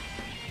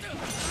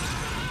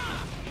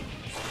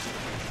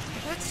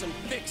 That's some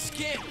thick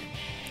skin.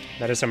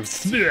 That is some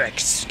thick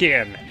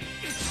skin.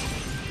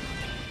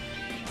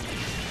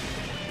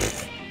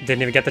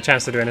 Didn't even get the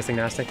chance to do anything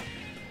nasty.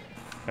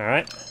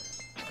 Alright.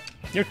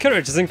 Your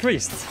courage has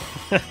increased.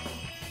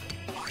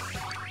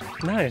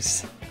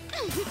 Nice.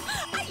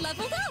 I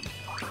leveled up.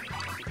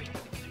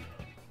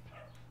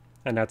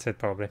 And that's it,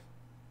 probably.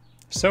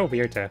 So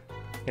weird, though,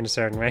 in a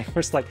certain way.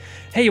 We're just like,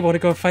 hey, you want to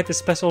go fight the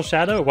special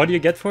shadow? What do you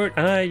get for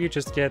it? You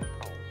just get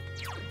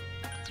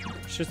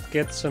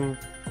some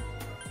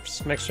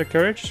extra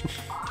courage.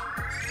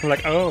 I'm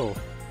like, oh,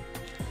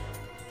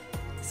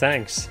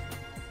 thanks.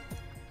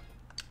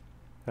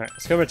 Alright,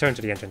 let's go return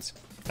to the entrance.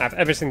 I have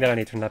everything that I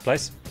need from that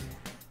place.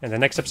 And the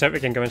next episode we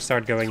can go and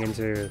start going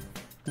into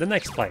the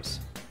next place.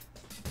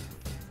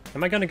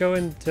 Am I gonna go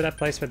into that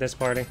place with this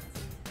party?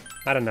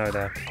 I don't know,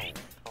 though.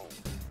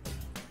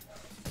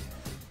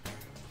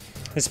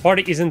 This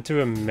party isn't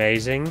too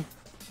amazing,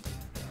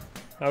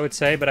 I would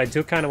say, but I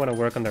do kind of want to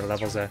work on their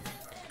levels there.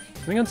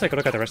 I'm gonna take a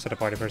look at the rest of the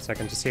party for a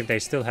second to see if they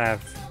still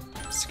have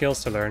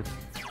skills to learn.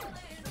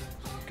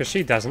 Because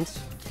she doesn't.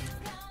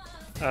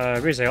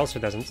 Rise also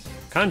doesn't.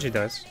 Kanji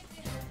does.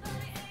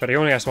 But he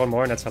only has one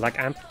more, and that's a Lack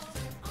Amp.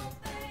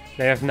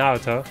 They have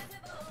Naoto.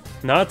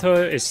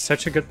 Naoto is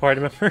such a good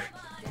party member.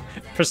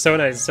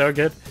 Persona is so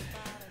good.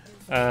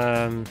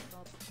 And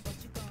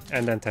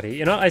then Teddy.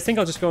 You know, I think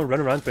I'll just go and run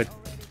around with,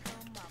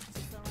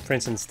 for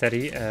instance,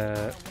 Teddy.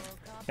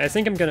 I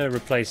think I'm gonna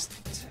replace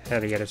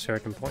Teddy at a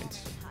certain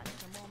point.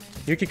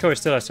 Yukiko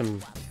still has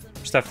some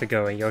stuff to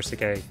go, and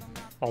Yosuke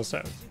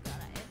also.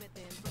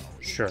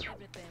 Sure.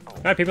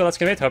 Alright people, that's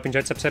gonna be it. Hope you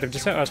enjoyed this episode of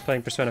Jiso. I was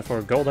playing Persona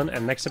 4 Golden,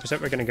 and next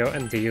episode we're gonna go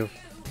and deal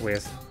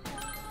with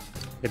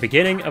the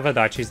beginning of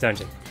Adachi's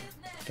dungeon.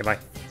 Goodbye.